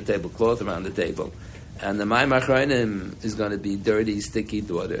tablecloth around the table. And the Mayim Acharonim is going to be dirty, sticky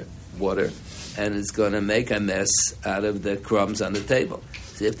water, and it's going to make a mess out of the crumbs on the table.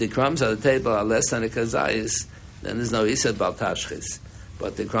 So if the crumbs on the table are less than a kazayis, then there's no Isad Bal Tashchis.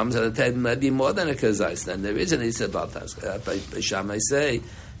 But the crumbs on the table may be more than a kazais. Then there is an Isad Bal Tashchis. By Shammai say,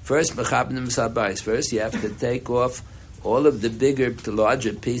 first, Mechabnim Sabais. First, you have to take off all of the bigger,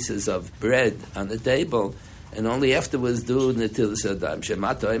 larger pieces of bread on the table, and only afterwards do Netilas Yadayim.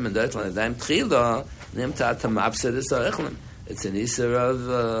 Shemato Oim and Deutland Yadayim Tchila, Nimta Tamapsed Esarechlim. It's an Isar of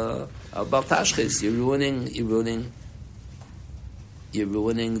Bal Tashchis. You're ruining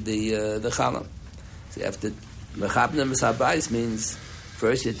the Chalam. So you have to. Mechabnim Sabais means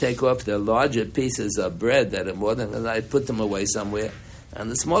first you take off the larger pieces of bread that are more than, and I put them away somewhere,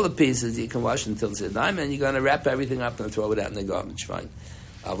 and the smaller pieces you can wash until Zidayim, and you're going to wrap everything up and throw it out in the garbage. Fine.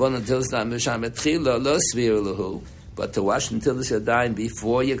 But to wash until the Zidayim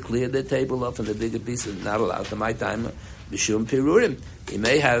before you clear the table off and the bigger pieces, not allowed. To my time, Bishum Pirurim. You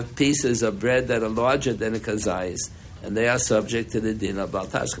may have pieces of bread that are larger than a kazayis, and they are subject to the din of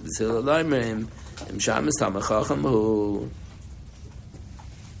Baltash.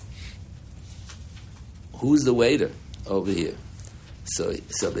 Who's the waiter over here? So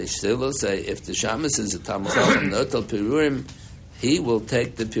they still say if the shamus is a tamachacham notal pirurim, he will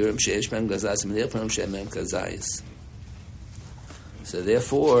take the pirurim sheish mem gazayis and pirurim sheish mem gazayis. So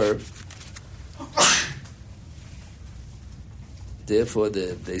therefore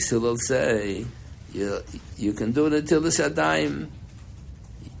they still say you can do it until the Shadaim.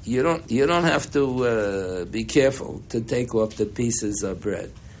 You don't have to be careful to take off the pieces of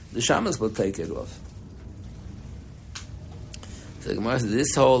bread. The shamas will take it off. So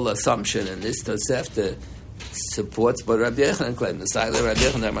this whole assumption and this Tosefta supports what Rabbi Yochanan claimed.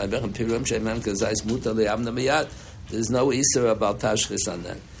 There's no Isser about Tashchis on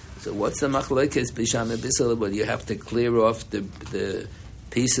that. So what's the machlokes b'sham b'sila? Well, you have to clear off the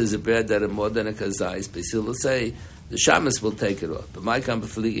pieces of bread that are more than a kazayis. B'sila say the shamas will take it off. But my come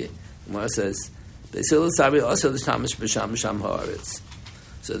b'flige. Gemara says b'sila sabi also the shamas b'sham haaretz.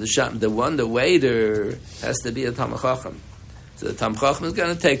 So the waiter has to be a tamachacham. So the tamachacham is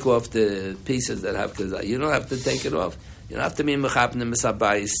going to take off the pieces that have kazayis. You don't have to take it off. You don't have to be mechabed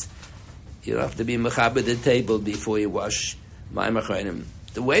misabayis. You don't have to be mechabed the table before you wash Mayim Acharonim.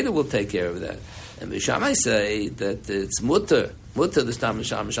 The waiter will take care of that. And Bishamai say that it's mutter the stam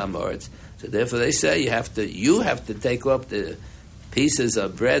sham haaretz. So therefore they say you have to take up the pieces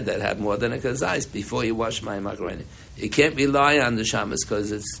of bread that have more than a kazais before you wash Mayim Acharonim. You can't rely on the shamas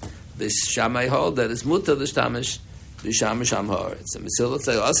because it's Bishamai hold that it's mutter the stamish b'sham sham haaretz. And Mesilah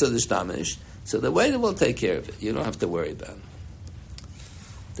say also the stamish. So the waiter will take care of it. You don't have to worry about it.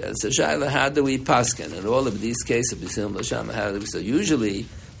 That's a shayla. How do we paskin? In all of these cases, b'sil b'sham, how do we? So usually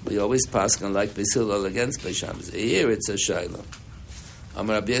we always paskin like b'sil against b'sham. Here it's a shayla.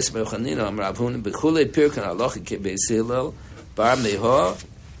 Amar Rabbi Yisrael Chanina, Amar Abhuna, b'chulei pirkan halacha k'b'sil bar meho.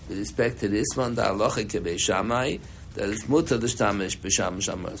 With respect to this one, the halacha k'b'shamai, that is mutar the shtamish b'sham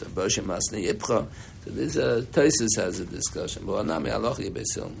shamar. Boshim masni yipcha. So this Tosis has a discussion. But anami halacha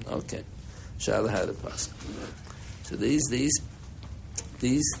k'b'sil. Okay, shayla had a paskin. So these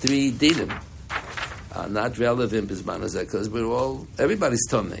three dinim are not relevant because everybody's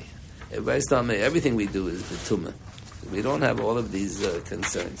tumah. Everybody's tumah. Everything we do is the tumah. We don't have all of these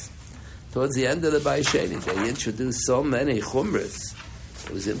concerns. Towards the end of the Baisheni, they introduced so many chumras,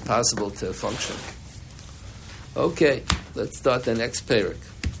 it was impossible to function. Okay, let's start the next Perek.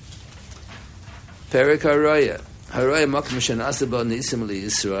 Perek Haroya. Haroya Makom Shenasa Bo Nisim Li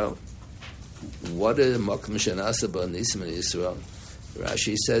Yisrael. What is Makom Shenasa Bo Nisim Li Yisrael?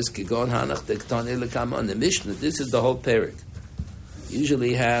 Rashi says, Kigon Hanach Tektani Lekama. The Mishnah, this is the whole Perek.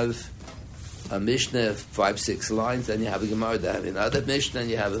 Usually have a Mishnah, 5-6 lines, then you have a Gemara. Then have another Mishnah, and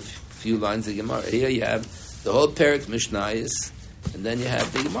you have a few lines of Gemara. Here you have the whole Perek Mishnayos, and then you have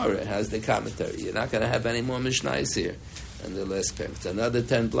the Gemara. It has the commentary. You're not going to have any more Mishnayos here in the last Perek. It's another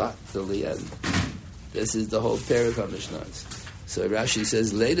 10 blocks till the end. This is the whole Perek of Mishnayos. So Rashi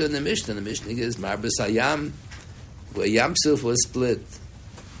says, later in the Mishnah gives Marbas Hayam, where Yamsuf was split,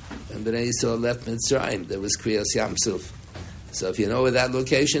 and Bnei Yisrael left Mitzrayim, there was Kriyas Yamsuf. So if you know where that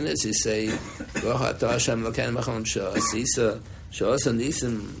location is, you say, Baruch atah Hashem Elokeinu melech haolam she'asa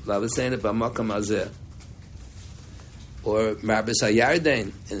nisim l'avosseinu b'makom hazeh. Or Marbas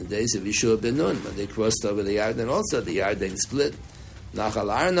HaYarden, in the days of Yeshua ben Nun, when they crossed over the Yarden also, the Yarden split. Nachal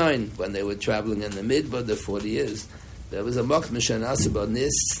Arnoin, when they were traveling in the Midbar, the 40 years, there was a makom shenasa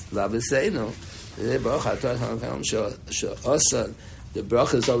b'nis l'avosseinu. Baruch atah Hashem Elokeinu she'asa. The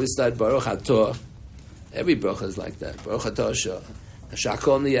brachas always start Baruch atah. Every bracha is like that. Baruch atah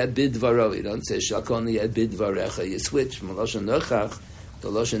shakol niyad bidvaro. You don't say shakol niyad bidvarecha. You switch from lashon nochach to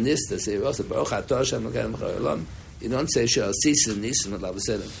lashon nista. Say also Baruch atah Hashem Elokeinu melech haolam. You don't say she'asisa nisim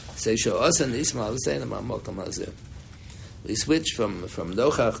l'avosseinu. Say she'asa nisim l'avosseinu b'makom hazeh. We switch from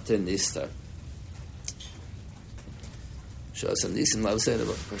nochach to nista. She'asa nisim l'avosseinu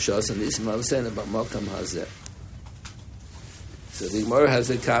b'makom hazeh. So the Gemara has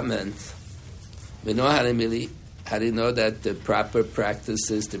a comment. We know how do you know that the proper practice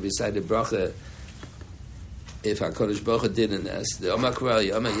is to recite the bracha if HaKadosh Baruch Hu didn't ask. The Yom HaKvarel,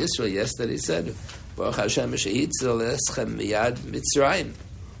 Yom HaYisrael, yesterday said, Baruch Hashem she'yitzel eschem miyad Mitzrayim.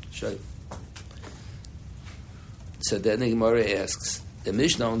 So then the Gemara asks, the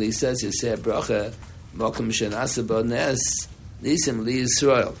Mishnah only says, you say a bracha, Mokum shenasa bo nes, nisim li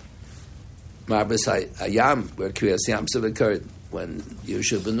Yisrael. Marbas Hayam, where Kriyas Yamsuf occurred, when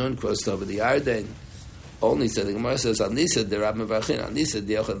Yeshua ben Nun crossed over the Yarden, only so the Gemara says, Anisa the Rab Mevachin, Anisa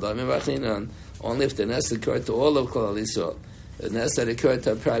the Yochad Lo Mevachin, only if the nest occurred to all of Klal Yisrael. The nest that occurred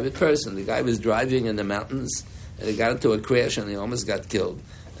to a private person. The guy was driving in the mountains, and he got into a crash, and he almost got killed.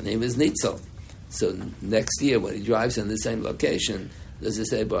 And he was Nitzel. So next year, when he drives in the same location, does he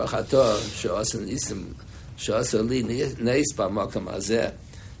say, Baruch atah she'asa nisim, she'asa li neis b'makom hazeh.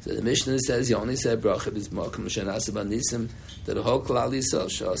 So the Mishnah says you only say bracha is makom shenasa b'nisim to the whole Klal Yisrael.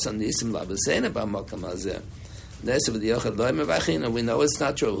 She'asa nisim l'avosseinu b'makom hazeh. Nesa v'diyochad lo mevachin. We know it's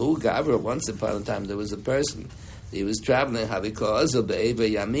not true. Who Gavra? Once upon a time there was a person. He was traveling. Haviko azul be'eva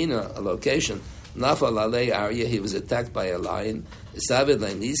yamina, a location. Nafal alei arya. He was attacked by a lion. Isavid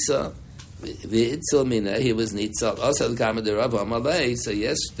le'nisa v'itzel mina. He was nitzal. Also the Kama the Rav Amalei. So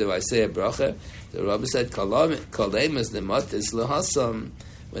yes, do I say a bracha? The Rabbi said kolemus nematis lehasam.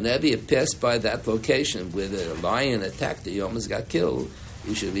 Whenever you pass by that location where the lion attacked you, almost got killed,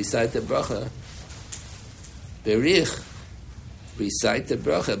 you should recite the bracha. Berich, recite the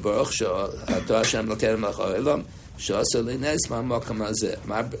bracha. Baruch atah Hashem Elokeinu melech haolam she'asa li nes b'makom hazeh.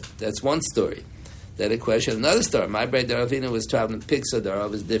 That's one story. Then a question, another story. My brother Ravina was traveling Pixar. There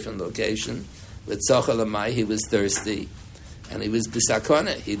was a different location. With Tzachal Amai, he was thirsty, and he was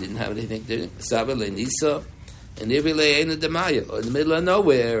b'sakona. He didn't have anything to do. Saber le'nisa. And in the middle of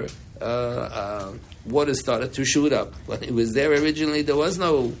nowhere, water started to shoot up. When he was there originally, there was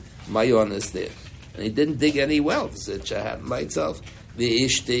no mayonis there. And he didn't dig any wells. It happened by itself. The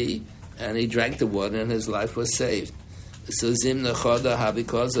ishti, and he drank the water, and his life was saved. So Zimna Choda,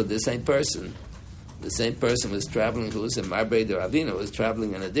 because of the same person. The same person was traveling, who was in Marbei de Ravina, was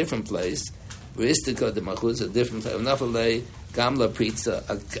traveling in a different place. Ristika de Machuz, a different place. Nafalei Gamla Pritza,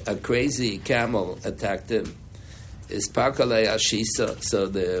 a crazy camel attacked him. Is Parkalei Ashisa, so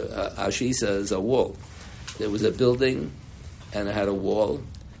the Ashisa is a wall. There was a building, and it had a wall,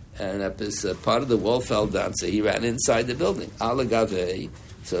 and part of the wall fell down, so he ran inside the building. Alagave,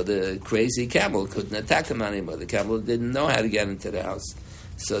 so the crazy camel couldn't attack him anymore. The camel didn't know how to get into the house.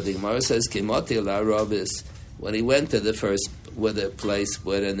 So the Gemara says, Kimoti la Robis, when he went to the place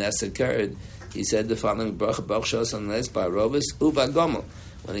where the nest occurred, he said the following, Brachos on Nes ba Robis, Uba Gomel.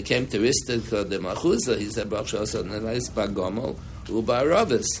 When he came to Ristika de Machuza, he said, Brachos on Nes ba Gomel, Uba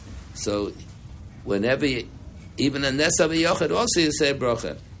Robis. So whenever, even a Nes of a Yochid, also you say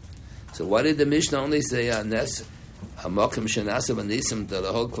Bracha. So why did the Mishnah only say a Nes, a Mokim Shenasav and Nisim to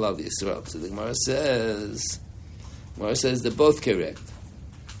the whole Klav Yisrael? So the Gemara says they're both correct.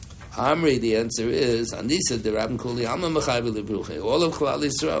 Amri, the answer is, Anisa de Rabban Kuli, Alma Mechayiv Lebruche. All of Klal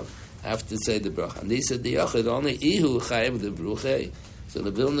Yisrael have to say the bracha. Anisa de Yochid, only Ihu Chayiv Lebruche. So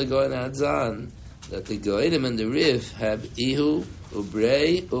the Vilna Goyen adds on that the Goyenim and the Rif have Ihu,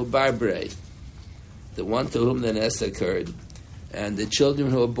 Ubrei, Ubarbrei, the one to whom the nest occurred, and the children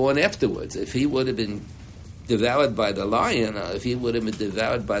who were born afterwards. If he would have been devoured by the lion, or if he would have been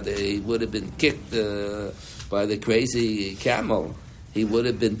devoured he would have been kicked by the crazy camel, he would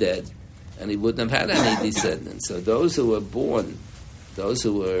have been dead, and he wouldn't have had any descendants. So those who were born,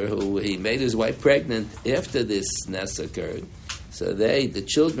 who he made his wife pregnant after this nest occurred, so the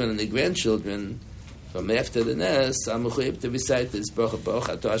children and the grandchildren from after the nest, are mechuyev to recite this bracha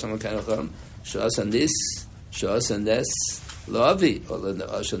atah Hashem Elokeinu shas and nes loavi or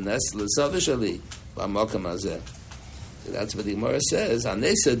shas nes l'savishali b'makam hazeh. So that's what the Gemara says.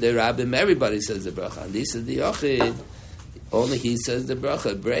 Anesa the rabbim, everybody says the bracha. Anesa the yochid, only he says the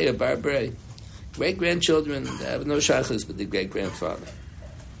bracha. Brei or bar brei. Great grandchildren, they have no shaychus with the great grandfather,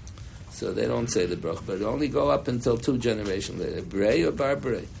 so they don't say the bracha. But only go up until 2 generations later. Brei or bar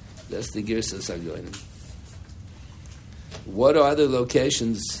brei. That's the Girsas Hagoyim. What are other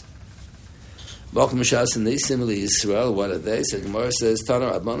locations? Mokum Shas and similarly Israel. What are they? So Gemara says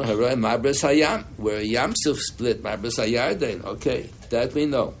Tana Rabban Haroy Marbras Hayam, where Yamsuf split Marbras Hayarden. Okay, that we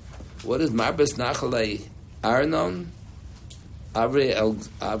know. What is Marbras Nachalei Arnon? Avre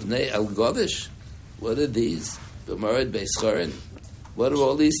Avnei El Godish? What are these? B'Marad Beischorin. What are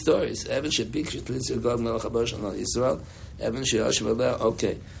all these stories? Evan Shepik Shetlitzir God Melech Habosh on Israel. Evan Sheyosh V'Leh.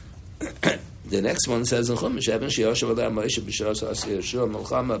 Okay. The next one says in Chumash, Evan Sheyosh V'Leh Moshe B'Shos Asir Shur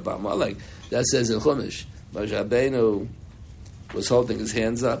Melchama Ba'Malek. That says in Chumash. Moshe Rabbeinu was holding his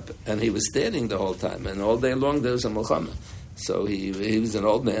hands up, and he was standing the whole time, and all day long there was a Melchama. So he was an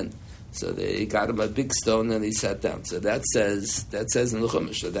old man. So they got him a big stone, and he sat down. So that says in the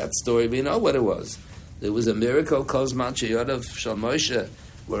Chumash. So that story, we know what it was. There was a miracle, Kozman Sheyodav Shal Moshe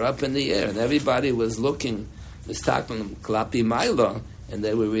were up in the air, and everybody was looking, Mistakim Klapi Maila, and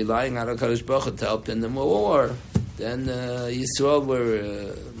they were relying on HaKadosh Baruch Hu to help in the war. Then Yisrael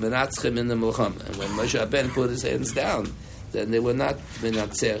were Menatzchim in the Melchama. And when Moshe Rabbeinu put his hands down, then they were not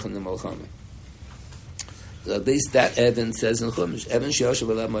Menatzech in the Melchama. So at least that Evan says in Chumash. Evan Sheyosh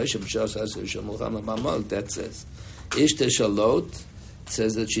V'Leh Moshe B'Shos Asur Shel Melchama B'Malek, that says. Ishta Shalot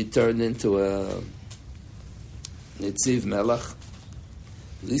says that she turned into a Nitziv Melech.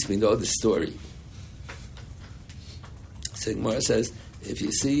 At least we know the story. Sigmar says, if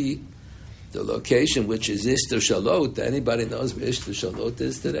you see the location which is Ishta Shalot, anybody knows where Ishta Shalot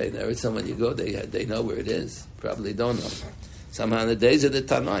is today. And every time when you go, they know where it is. Probably don't know. Somehow in the days of the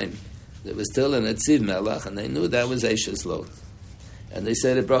Tanaim, there was still an Nitziv Melech, and they knew that was Eishes Lot. And they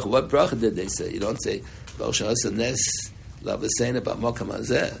said, bracha. What bracha did they say? You don't say, Brachos Nes Lavasena B'Makam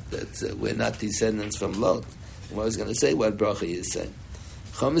Hazeh, that we're not descendants from Lot. I was going to say what bracha you say.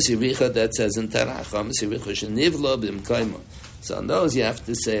 Chamas Yiricha, that says in Tanakh, Chamas Yiricha Shenivlo B'Mkaymo. So on those you have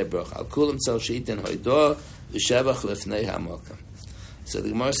to say a bracha. Al Kulam Tzal Shitin Hoido V'Shevach Lefnei HaMokam. So the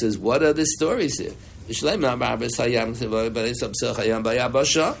Gemara says, what are the stories here? We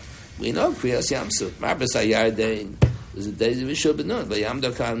know Kriyas Yamsuf. Marbas Hayarden was the days of Yishua Benun. Vayam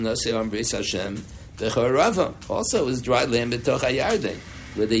Dokan Nasi Ambris Hashem V'Chorava. Also, it was dry land betoch Hayarden.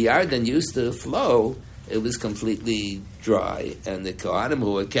 Where the Yarden used to flow, it was completely dry. And the Kohanim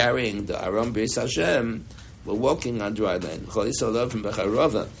who were carrying the Aron Bris Hashem were walking on dry land. So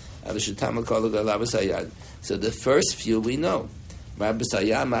the first few we know. Marbas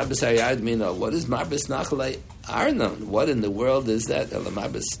Hayard, we know. What is Marbas Nachalei Arnon? What in the world is that?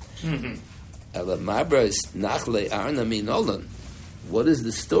 Elamarbas Nachalei Arnon Minolan. What is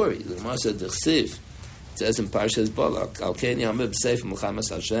the story? The Gemara said, it says in Parshas Balak, Al Ken Yamib Seif Muhammad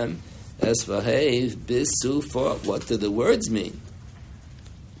Hashem Esvahev Bisufa. What do the words mean?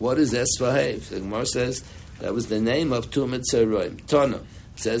 What is Esvahev? The Gemara says that was the name of two Mitzrayim. Tana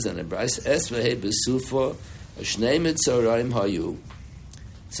says in the Bryce, Esvahev Bisufa Shnei Mitzrayim Hayu.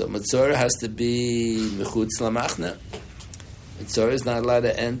 So Mitzrayim has to be Mechutz Lamachna. Mitzrayim is not allowed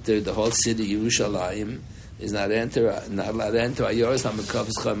to enter the whole city Yerushalayim. Is not allowed to enter Ayoros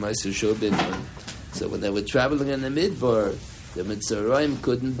HaMekavos Chamais Yeshua Binun. So when they were traveling in the Midbar, the Mitzrayim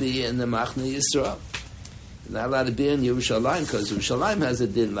couldn't be in the Machna Yisrael. They're not allowed to be in Yerushalayim because Yerushalayim has a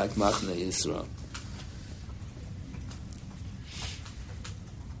din like Machna Yisrael.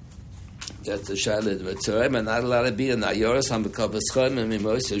 That's the Shaila. The Mitzrayim are not allowed to be in Ayoros HaMekavos Chamais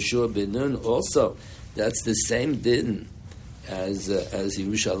Yeshua Binun. Also, that's the same din as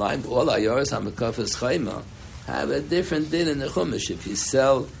Yerushalayim. All Ayoros HaMekavos Chamais have a different din in the Chumash. If you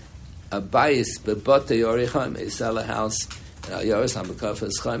sell a bayis bebate yorechim, you sell a house in Ayoros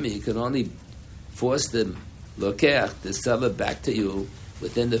HaMekavos Chamais, you can only force the lokeach to sell it back to you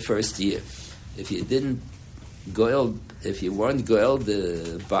within the first year. If you didn't goel, if you weren't goel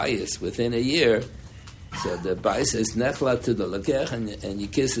the bayis within a year, so the bayis is nechla to the lokeach, and you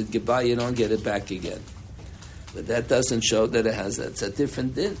kiss it goodbye, you don't get it back again. But that doesn't show that it has, it's a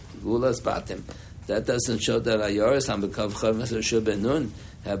different din. Gulas batim. That doesn't show that Ayoros HaMekavos Chamais Yeshua Binun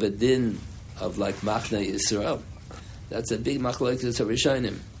have a din of like Machna Yisrael. That's a big machlokes of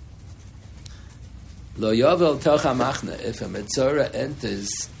Rishonim. Lo Yovel Tocha Machna. If a Mitzorah enters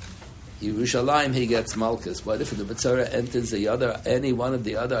Yerushalayim, he gets Malchus. What if the Mitzorah enters any one of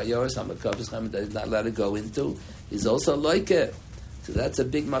the other Ayoros HaMekavos Chamais that he's not allowed to go into? He's also like it. So that's a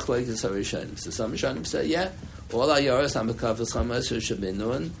big machlokes of Rishonim. So some Rishonim say, yeah, all Ayoros HaMekavos Chamais Yeshua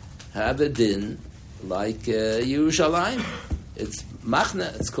Binun have a din like Yerushalayim. It's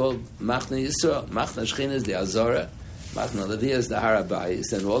Machna. It's called Machna Yisrael. Machna Shechina is the Azora. Machna Levi is the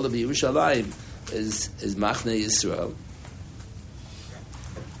Harabayis, and all of Yerushalayim is Machna Yisrael.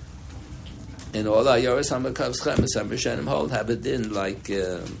 And all Ayoros HaMekavos Chamais, some Rishonim hold, have a din like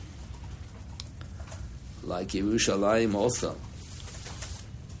Yerushalayim also.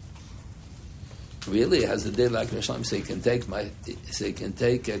 Really, it has a din like Yerushalayim. So you can take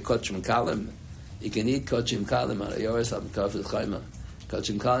Kochim Kalim. You can eat Kochim Kalim on Ayoros HaMekavos Chamais.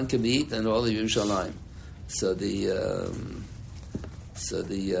 Kochim Kalim can be eaten in all of Yerushalayim. So the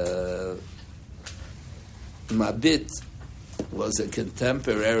Mabit was a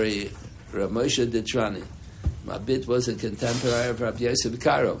contemporary Rav Moshe Ditrani. Mabit was a contemporary of Rabbi Yosef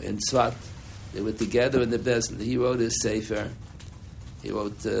Karo in Tzvat. They were together in the Bezdin. He wrote his sefer. He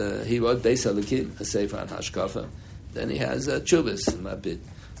wrote Beis Halukim, a sefer on Hashkafa. Then he has Chubas in Mabit.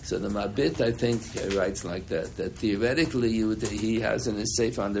 So the Mabit, I think, writes like that. That theoretically, he has in his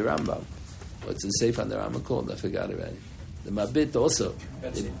sefer on the Rambam. What's his sefer on the Rambam called? I forgot already. The Mabit also.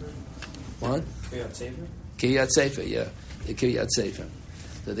 What? Kiryat Sefer? Kiryat Sefer, yeah. The Kiryat Sefer.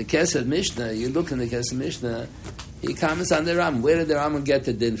 So the Kesed Mishnah, you look in the Kesed Mishnah, he comments on the Rambam. Where did the Rambam get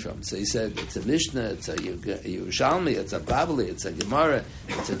the din from? So he said, it's a Mishnah, it's a Yerushalmi, it's a Babli, it's a Gemara,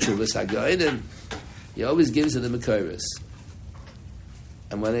 it's a Chuvas HaGoidim. He always gives it the Mekoros.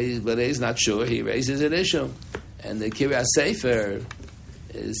 And when he's not sure, he raises an issue. And the Kiryat Sefer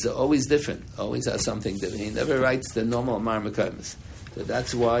is always different, always has something different. He never writes the normal Mar Mekoros. So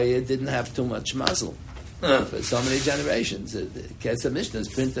that's why it didn't have too much muzzle for so many generations. The Kesed Mishnah is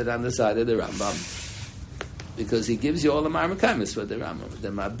printed on the side of the Rambam because he gives you all the Mar Mekoros for the Rambam. The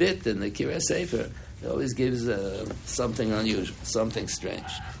Mabit and the Kiryat Sefer, he always gives something unusual, something strange.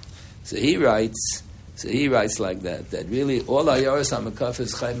 So he writes like that really all Ayoros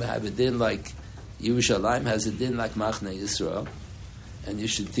HaMekavos Chamais have a din like Yerushalayim has a din like Machna Yisrael, and you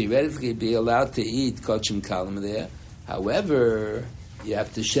should theoretically be allowed to eat Kochim Kalim there. However, you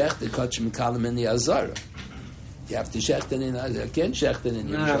have to shech the Kochim Kalim in the Azara. You have to shech it in the Azara. You can't shech it in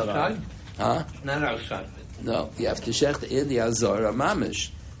Yerushalayim. Huh? Not outside. No, you have to shech it in the Azara Mamish.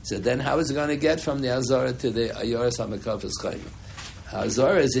 So then how is it going to get from the Azara to the Ayoros HaMekavos Chamais?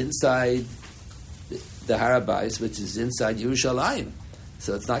 Azara is inside the Harabais, which is inside Yerushalayim.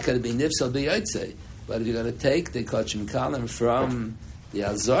 So it's not going to be Nifsal B'Yotzei. But if you're going to take the Kochim Kalim from the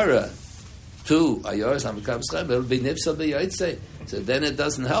Azara to Ayoros HaMekavos Chamais, it'll be Nifsal B'Yotzei. So then it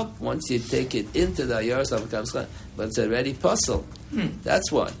doesn't help once you take it into the Ayoros HaMekavos Chamais, but it's already puzzle.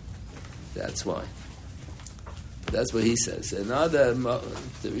 That's why. That's what he says. And now the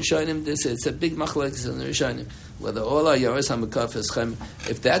Rishonim, it's a big machlokes in the Rishonim. Whether all Ayoros HaMekavos Chamais,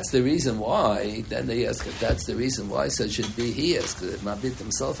 if that's the reason why, then they ask, if that's the reason why, so it should be he asked, because Mabit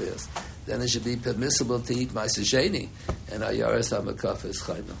himself asked. then it should be permissible to eat Ma'aser Sheni and Ayaris HaMekafes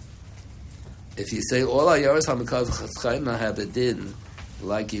Chayma. If you say all Ayaris HaMekafes Chayma have a din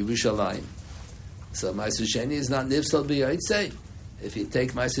like Yerushalayim, so Ma'aser Sheni is not nifsal b'yotzei. If you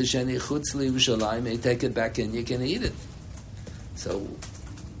take Ma'aser Sheni chutz Yerushalayim and you take it back in, you can eat it. So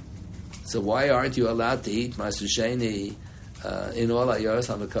why aren't you allowed to eat Ma'aser Sheni in all Ayaris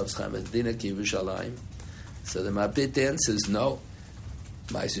HaMekafes Chayma dinak Yerushalayim? So the Mabit answers no.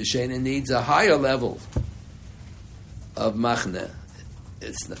 Ma'aser Sheni needs a higher level of machne.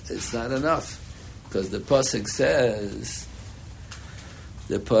 It's not enough because the pasuk says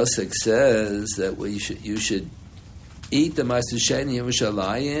that you should eat the Ma'aser Sheni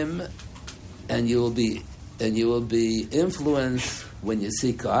Yerushalayim, and you will be influenced when you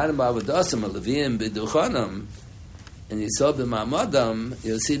see Kohanim B'Avodasim Levim B'Duchanim, and you saw the Ma'amadam,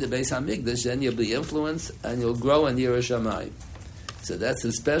 you'll see the Beis Hamikdash, then you'll be influenced and you'll grow in Yerushalayim. So that's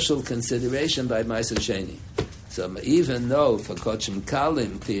a special consideration by Ma'aser Sheni. So even though for Kochim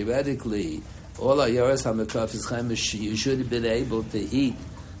Kalim, theoretically, all Ayaris HaMekafes Chayma, you should have been able to eat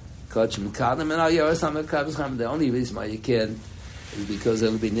Kochim Kalim and Ayaris HaMekafes Chayma. The only reason why you can't is because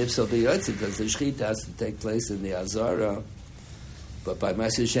it'll be Nifsal B'Yotzi, because the Shechita has to take place in the Azara. But by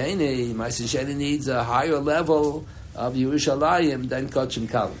Ma'aser Sheni needs a higher level of Yerushalayim than Kochim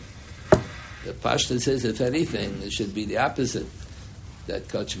Kalim. The Pashta says, if anything, it should be the opposite. That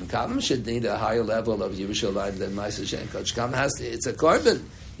Kochim Kalim should need a higher level of Yerushalayim than Ma'aser Sheni. Kochim Kalim it's a korban.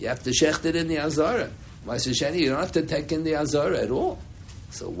 You have to shecht it in the Azara. Ma'aser Sheni, you don't have to take in the Azara at all.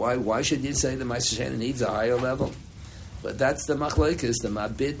 So why should you say the Ma'aser Sheni needs a higher level? But that's the machlokes, the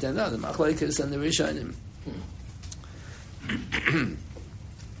Mabit, and the machlokes and the Rishonim.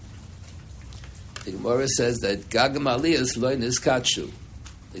 The Gemara says that Gagam Aliyas lo nizkatshu.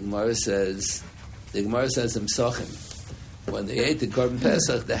 The Gemara says in Psachim, when they ate the Korban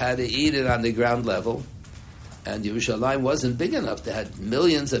Pesach, they had to eat it on the ground level, and Yerushalayim wasn't big enough. They had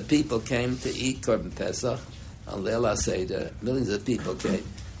millions of people came to eat Korban Pesach on Leil HaSeder. Millions of people came.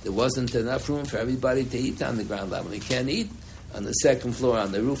 There wasn't enough room for everybody to eat on the ground level. You can't eat on the second floor,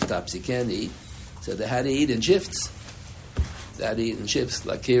 on the rooftops. You can't eat. So they had to eat in shifts. They had to eat in shifts,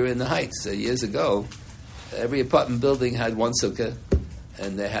 like here in the Heights. Years ago, every apartment building had one sukkah,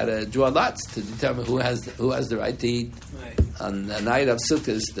 and they had to draw lots to determine who has the right to eat on the night of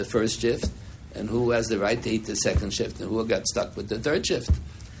Sukkot, the first shift, and who has the right to eat the second shift, and who got stuck with the third shift.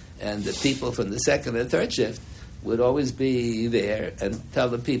 And the people from the second and third shift would always be there and tell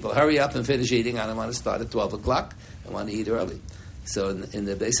the people, hurry up and finish eating. I don't want to start at 12 o'clock. I want to eat early. So in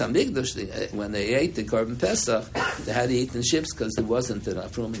the Beis Hamikdash, when they ate the Korban Pesach, they had to eat in shifts because there wasn't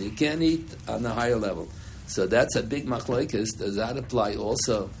enough room, and you can't eat on the higher level. So that's a big machlokes. Does that apply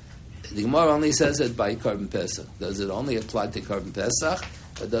also? The Gemara only says it by Korban Pesach. Does it only apply to Korban Pesach,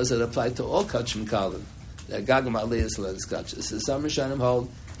 or does it apply to all Kochim Kalim? The Gagam Aliyas lo nizkatshu. So some Rishonim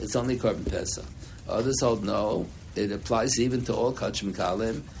hold it's only Korban Pesach. Others hold no, it applies even to all Kochim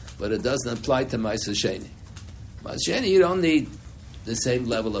Kalim, but it doesn't apply to Ma'aser Sheni. Ma'aser Sheni, you don't need the same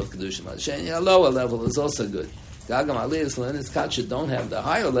level of Kedusha. Ma'aser Sheni, a lower level is also good. Gagam Aliyas lo nizkatshu don't have the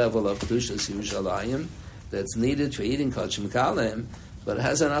higher level of Kedusha Yerushalayim that's needed for eating Kochim Kalim, but it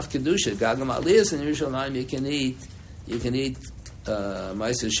has enough Kedusha. Gagam Aliyas in Yerushalayim, you can eat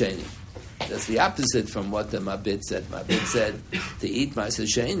Ma'aser Sheni. That's the opposite from what the Mabit said. Mabit said to eat Ma'aser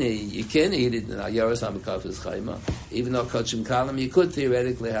Sheni, you can eat it in Ayaris HaMekafes Chayma. Even though Kochim Kalim, you could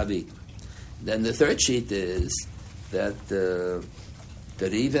theoretically have eaten. Then the third sheet is that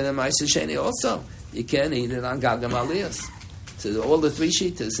even in Ma'aser Sheni also, you can eat it on Gagam Aliyas. So all the three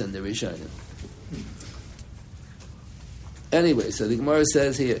sheetas in the Rishonim. Anyway, so the Gemara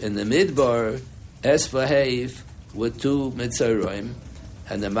says here, in the Midbar, Es Vahev with two Mitzrayim,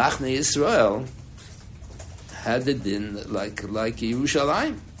 and the Machne Yisrael had the din like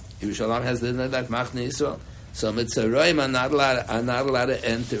Yerushalayim. Yerushalayim has the din like Machne Yisrael. So Mitzrayim are not allowed to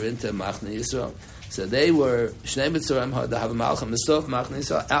enter into Machne Yisrael. So they were Shnei Mitzrayim had to have a Malcham Misof Machne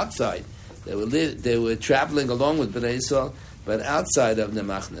Yisrael outside. They were traveling along with Bnei Yisrael, but outside of the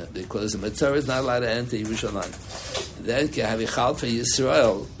Machne, because the Mitzrayim is not allowed to enter Yerushalayim. Then Kehavichal for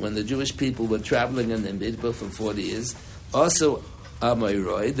Yisrael, when the Jewish people were traveling in the Midbar for 40 years, also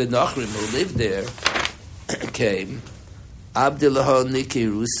Amoiroi, the Nachrim who lived there, came. Abdillaho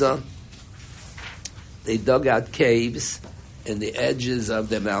Nikirusa. They dug out caves in the edges of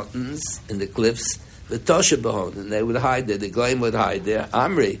the mountains, in the cliffs, the Toshabahon, and they would hide there. The Goyim would hide there.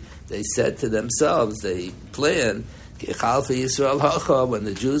 Amri, they said to themselves, they planned, Yisrael, when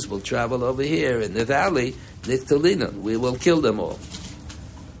the Jews will travel over here in the valley, Niktalinon, we will kill them all.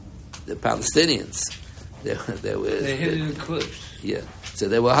 The Palestinians. They hid in the cliffs. Yeah. So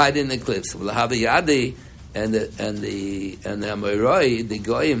they were hiding in the cliffs. Yadi and the Amoroi, the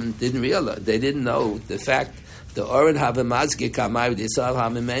Goyim, didn't realize. They didn't know the fact. The Oren Havamazki Kamayu, the Yisrael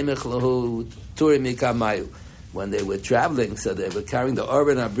Hamimemech Lahu Turim Kamayu. When they were traveling, so they were carrying the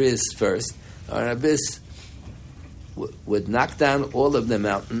Oren Abris first. Oren Abris would knock down all of the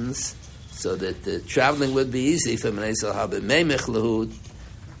mountains so that the traveling would be easy for Yisrael Hamimemech Lahu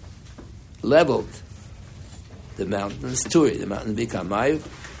leveled the mountains, Turi, the mountain become Mayu.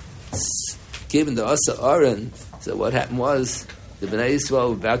 Given the Asa Oren, so what happened was the Bnei Yisrael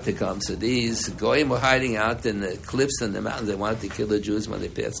were about to come. So these Goyim were hiding out in the cliffs and the mountains. They wanted to kill the Jews when they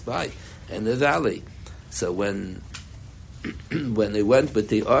passed by in the valley. So when they went with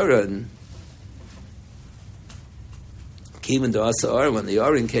the Oren, given the Asa Oren, when the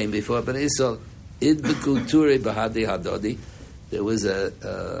Oren came before Bnei Yisrael, Idbeku Turi Bahadi Hadodi, there was a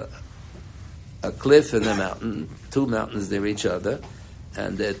cliff in the mountain, two mountains near each other,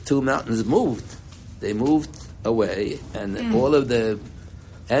 and the two mountains moved. They moved away, and all of the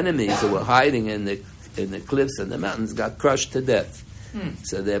enemies that were hiding in the cliffs and the mountains got crushed to death.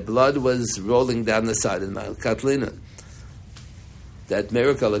 So their blood was rolling down the side of the mountain. Katlina. That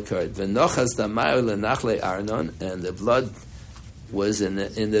miracle occurred. V'nochas damayr lenachle Arnon, and the blood was in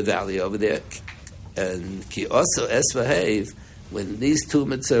the valley over there. And ki also esvahev, when these two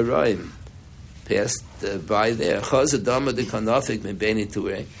Mitzrayim passed by there, they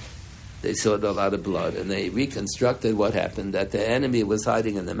saw a lot of blood, and they reconstructed what happened, that the enemy was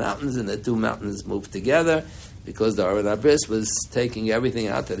hiding in the mountains, and the two mountains moved together, because the Oren Abris was taking everything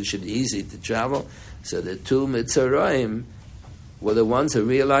out, that it should be easy to travel. So the two Mitzrayim were the ones who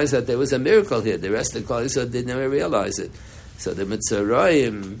realized that there was a miracle here. The rest of the Klal Yisrael didn't even realize it. So the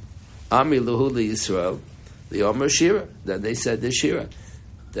Mitzrayim, Amri Luhu Yisrael, the Omer Shira, then they said the Shira.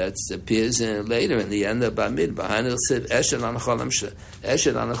 That appears later in the end of Bamid. Behind it said Eshel Anacholam.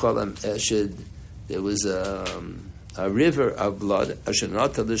 Eshel Anacholam. Eshel. There was a river of blood.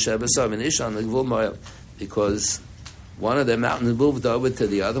 Ashenot the Shebesav and Ish on the Gvul Moab, because one of the mountains moved over to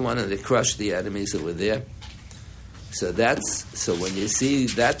the other one and they crushed the enemies that were there. So when you see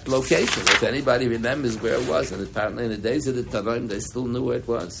that location, if anybody remembers where it was, and apparently in the days of the Tanoim they still knew where it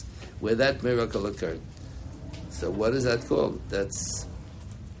was, where that miracle occurred. So what is that called? That's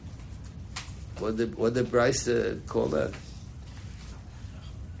what the Bryce call that?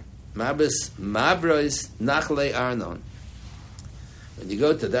 Mabrois Nachle Arnon. When you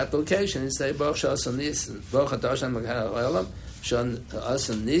go to that location, you say Baruch Shasan Nisim, Baruch Atoshan Makar Olam, Shan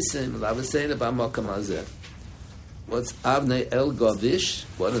Asan Nisim, Lavasein B'Makam Hazeh. What's Avnei El Gavish?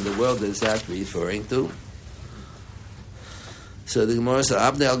 What in the world is that referring to? So the Gemara says,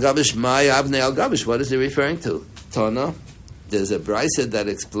 Avnei El Gavish, my Avnei El Gavish. What is he referring to? Tana. There's a brisa that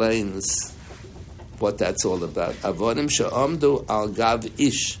explains what that's all about. Avodim she'amdu al gav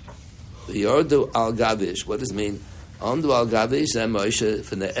ish, v'yordu al gav ish. What does it mean? Amdu al gav ish, that Moshe,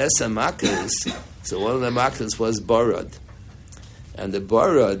 from the Esa Makkahs, so one of the Makkahs was Borod. And the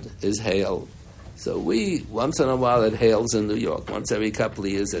Borod is hail. So once in a while it hails in New York. Once every couple of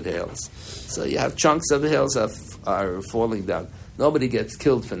years it hails. So you have chunks of hails are falling down. Nobody gets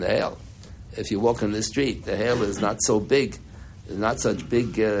killed from the hail. If you walk in the street, the hail is not so big. There's not such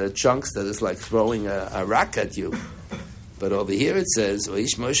big chunks that it's like throwing a rock at you. But over here it says, what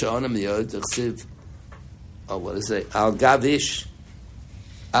does it say? Al Gavish.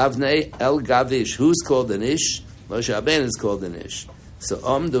 Avnei El Gavish. Who's called an Ish? Moshe Rabbeinu is called an Ish. So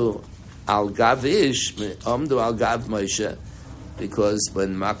Amdu Al Gavish, Amdu Al Gav Moshe, because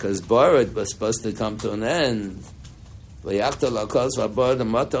when Makkah's Borod was supposed to come to an end, so when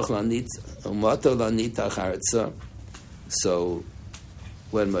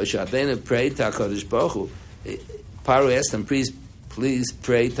Moshe Rabbeinu prayed to HaKadosh Baruch Hu, Paro asked him, please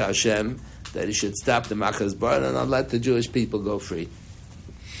pray to Hashem that he should stop the Makkah's Borod and not let the Jewish people go free.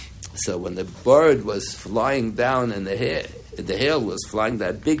 So when the bird was flying down and the hail was flying,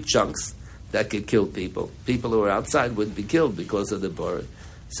 that big chunks that could kill people. People who were outside would be killed because of the bird.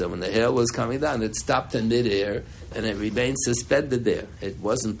 So when the hail was coming down, it stopped in midair and it remained suspended there. It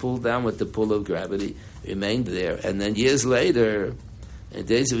wasn't pulled down with the pull of gravity. It remained there. And then years later, in the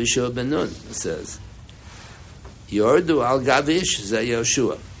days of Yeshua ben Nun, it says, Yordu al Gavish Zeh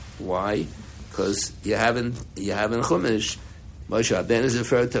Yoshua. Why? Because you haven't Chumash. Moshe Rabbeinu is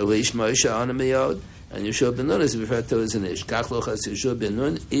referred to Ish Moshe Anamiyod, and Yeshua ben Nun is referred to as an Ish. Kach lochas Yeshua ben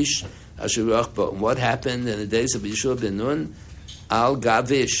Nun Ish Asher Ruach Bo. And what happened in the days of Yeshua ben Nun? Al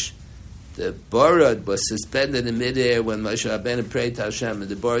Gavish. The Borod was suspended in midair when Moshe Rabbeinu prayed to Hashem, and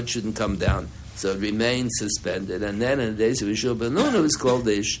the Borod shouldn't come down, so it remained suspended. And then in the days of Yeshua ben Nun, it was called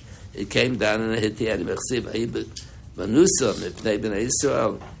Ish. It came down and it hit the enemy. Manusa mipnei b'nei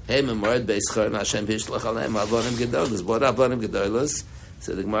Yisrael. Hey, memorid beischorim Hashem hishlach aleim avonim gedolos. What avonim gedolos?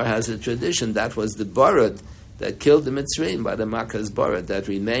 So the Gemara has a tradition. That was the barad that killed the Mitzrayim by the Makkah's barad that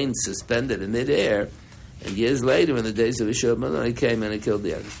remained suspended in midair. And years later, in the days of Yeshua Malon, he came and he killed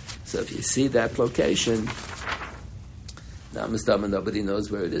the enemy. So if you see that location, now nobody knows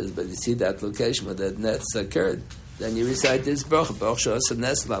where it is, but you see that location where the nets occurred, then you recite this bracha.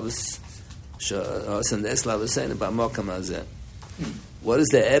 What is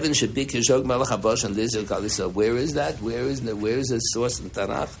the Evan Shabik Yishog Melech Habosh and Lizur Kalisa? Where is that? Where is the source in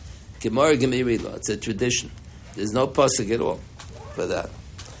Tanakh? Gemara Gemirilo. It's a tradition. There's no pasuk at all for that.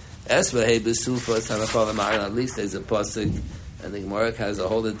 As for Hebesufa Tanachol Amar, at least there's a pasuk, and the Gemara has a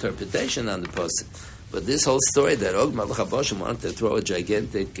whole interpretation on the pasuk. But this whole story that Og Melech Habosh wanted to throw a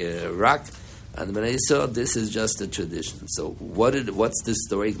gigantic rock on the Bnei Yisrael, this is just a tradition. So what's the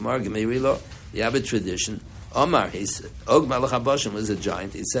story? Gemara Gemirilo. You have a tradition. Omar, he said, Og Melech Haboshim was a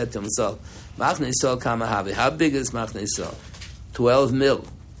giant. He said to himself, Machne Yisrael Kama Havi. How big is Machne Yisrael? 12 mil.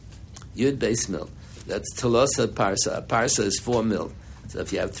 Yud Beis mil. That's Telosa Parsa. A Parsa is 4 mil. So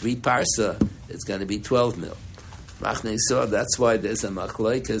if you have 3 Parsa, it's going to be 12 mil. Machne Yisrael, that's why there's a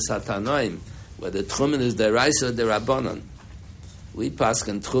Machloikas Hatanoim, where the Tchumen is the Raisa or the Rabbanon. We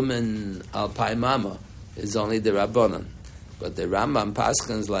paskin Tchumen al Paimama is only the Rabbanon. But the Rambam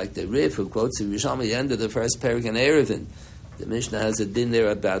paskins like the Rif, who quotes the Rishalmi, the end of the 1st Perek in Erevin. The Mishnah has a din there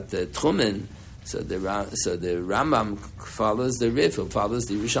about the Tchumen, so the Rambam follows the Rif, who follows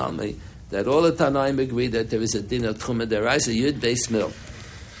the Rishalmi, that all the Tanaim agree that there is a din of Tchumen deraisa Yud Beis Mil.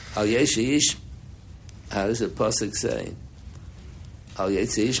 Al Yeshish, how does the pasuk say? Al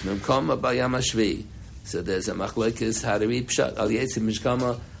Yeshish Mimkoma Bayam Hashvi. So there's a machlokes how to read pshat. Al Yeshish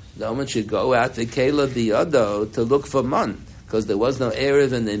Mishkama. No one should go out to Kela Biyado to look for mun, because there was no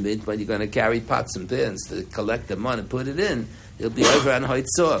erev in the mid. When you're going to carry pots and pans to collect the mun and put it in, it'll be over on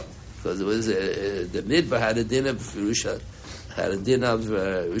Hoitzor, because it was the midbar had a din of Rishus Aram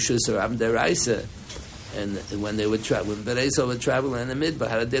Deraisa, and when they would travel, when Bnei Yisrael would travel in the midbar,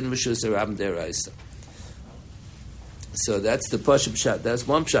 had a din of Rishus Aram Deraisa. So that's the Pashup shot. That's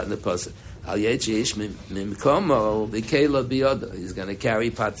one shot in the pasuk. Al Yechish Mimkomo Vikela Biyada. He's going to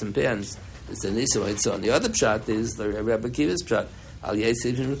carry pots and pans. It's the Nisa Hitzon. The other pshat is the Rebbe Kiva's pshat. Al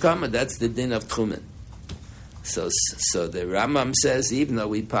Yechish Mimkomo. That's the din of Tchumen. So the Rambam says, even though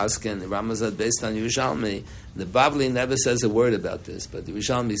we paskin, the Rambam is based on Yerushalmi, the Bavli never says a word about this, but the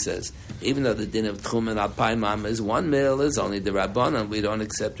Yerushalmi says, even though the din of Tchumen al Paimam is 1 mil, is only the Rabbanon, we don't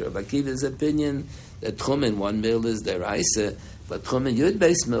accept Rebbe Kiva's opinion that Tchumen 1 mil is the Raisa. But Tchumen Yud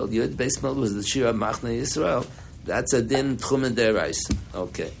Beis Mil was the Shir of Machne Yisrael. That's a din Tchumen derais.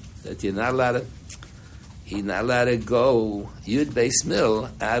 Okay, that you're not allowed to go Yud Beis Mil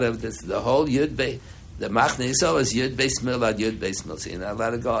out of this. The whole Yud Beis, the Machne Yisrael is Yud Beis Mil ad Yud Beis Mil. So you're not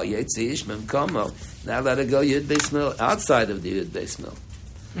allowed to go Yetzi Ish Mimkomo. Not allowed to go Yud Beis Mil outside of the Yud Beis Mil.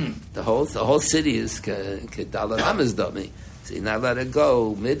 The whole city is Kedala Ramazdami. So you're not allowed to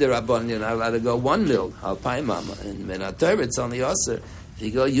go Midirabon, you're not allowed to go 1 mil, Alpai Mama. And Menater, it's only Osir. If you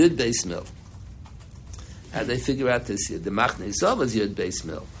go Yud Beis Mil. How do they figure out this? The Machne Yisrael was Yud Beis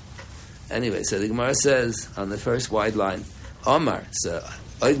Mil. Anyway, so the Gemara says on the first wide line, Omar, so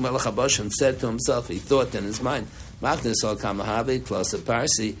Og Melech Haboshim said to himself, he thought in his mind, Machne Yisrael Kamahavi, close to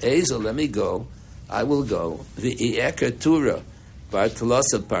Parsi, Ezel, let me go, I will go. V'ieker Tura,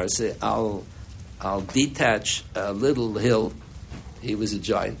 Bartolosa Parsi, I'll detach a little hill. He was a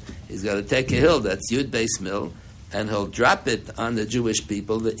giant. He's got to take a hill that's Yud Beis Mil, and he'll drop it on the Jewish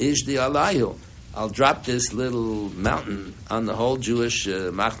people. The Ishdi Alayu. I'll drop this little mountain on the whole Jewish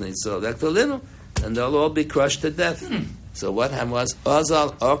Machne Yisrael, and they'll all be crushed to death. So what happened was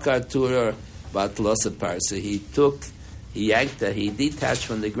Ozal Okar Turer Batlosa Parsi. He detached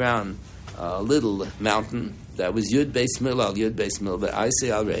from the ground a little mountain that was Yud Beis Mil al Yud Beis Mil, but I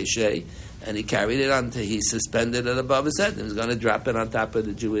say al Reishei. And he carried it until he suspended it above his head. He was going to drop it on top of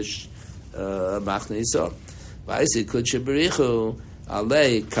the Jewish Machne Yisrael. V'aisi kudshe berichu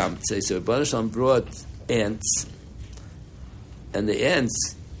alei kamtzei. So Rebbeinu Shalom brought ants, and the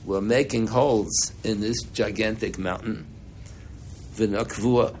ants were making holes in this gigantic mountain.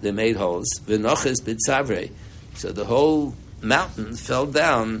 V'nokvua, they made holes. V'noches b'tzavrei. So the whole mountain fell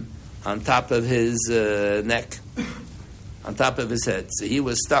down on top of his neck, on top of his head. So he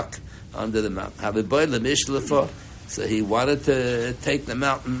was stuck under the mountain. So he wanted to take the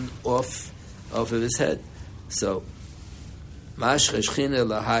mountain off of his head. So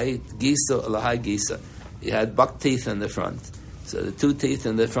he had buck teeth in the front. So the 2 teeth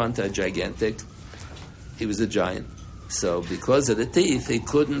in the front are gigantic. He was a giant. So because of the teeth, he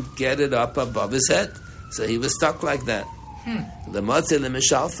couldn't get it up above his head. So he was stuck like that. The matzah the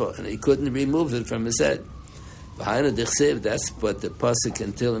mishalfa, and he couldn't remove it from his head. That's what the pasuk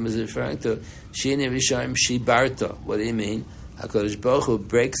in Tehillim is referring to. Shini Rishayim Shibarta. What do you mean? HaKadosh Baruch Hu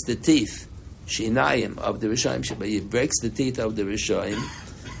breaks the teeth, Shinayim, of the Rishayim. He breaks the teeth of the Rishayim,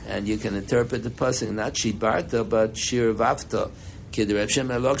 and you can interpret the pasuk not Shibarta, but Shir Vavta. Kid Rav Shem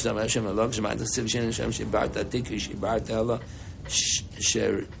Elok Shem Rav Shem Elok Shem Atastiv Shin Shem Shibarta Tikri Shibarta Ela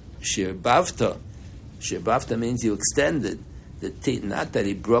Shir Bavta. Shir Bavta means you extended the teeth, not that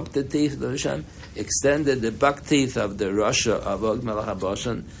he broke the teeth of the Rishayim, extended the buck teeth of the Rasha of Og Melech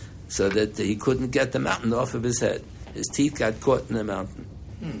HaBashan, so that he couldn't get the mountain off of his head. His teeth got caught in the mountain.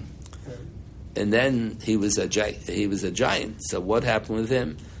 And then he was a giant. So what happened with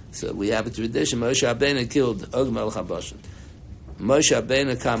him? So we have a tradition. Moshe Rabbeinu killed Og Melech HaBashan. Moshe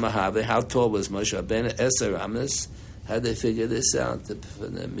Rabbeinu Kamahave. How tall was Moshe Rabbeinu? 10 amas. How did they figure this out? The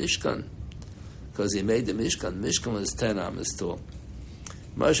Mishkan. Because he made the Mishkan. Mishkan was 10 amas tall.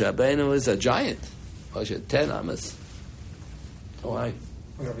 Moshe Rabbeinu was a giant. Moshe, 10 amas. Why?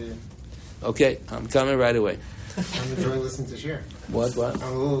 Okay, I'm coming right away. I'm enjoying listening to Shir. What? I'm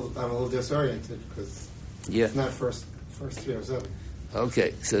a little disoriented because it's not first 307.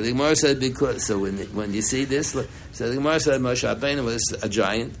 Okay, so the Gemara said when you see this, so the Gemara said Moshe Rabbeinu was a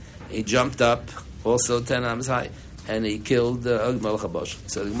giant. He jumped up, also 10 amas high, and he killed Og Melech HaBashan.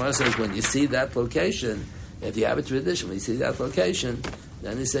 So the Gemara says when you see that location, if you have a tradition, when you see that location,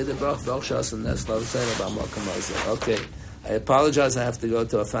 then you say the Brach Shas and that's love saying about Malkam Azeh. Okay, I apologize. I have to go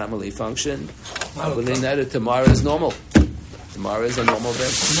to a family function. I believe that tomorrow is normal. Tomorrow is a normal day.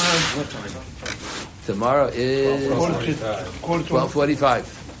 Tomorrow is 12:45.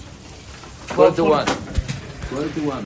 12 to 1. 12 to 1.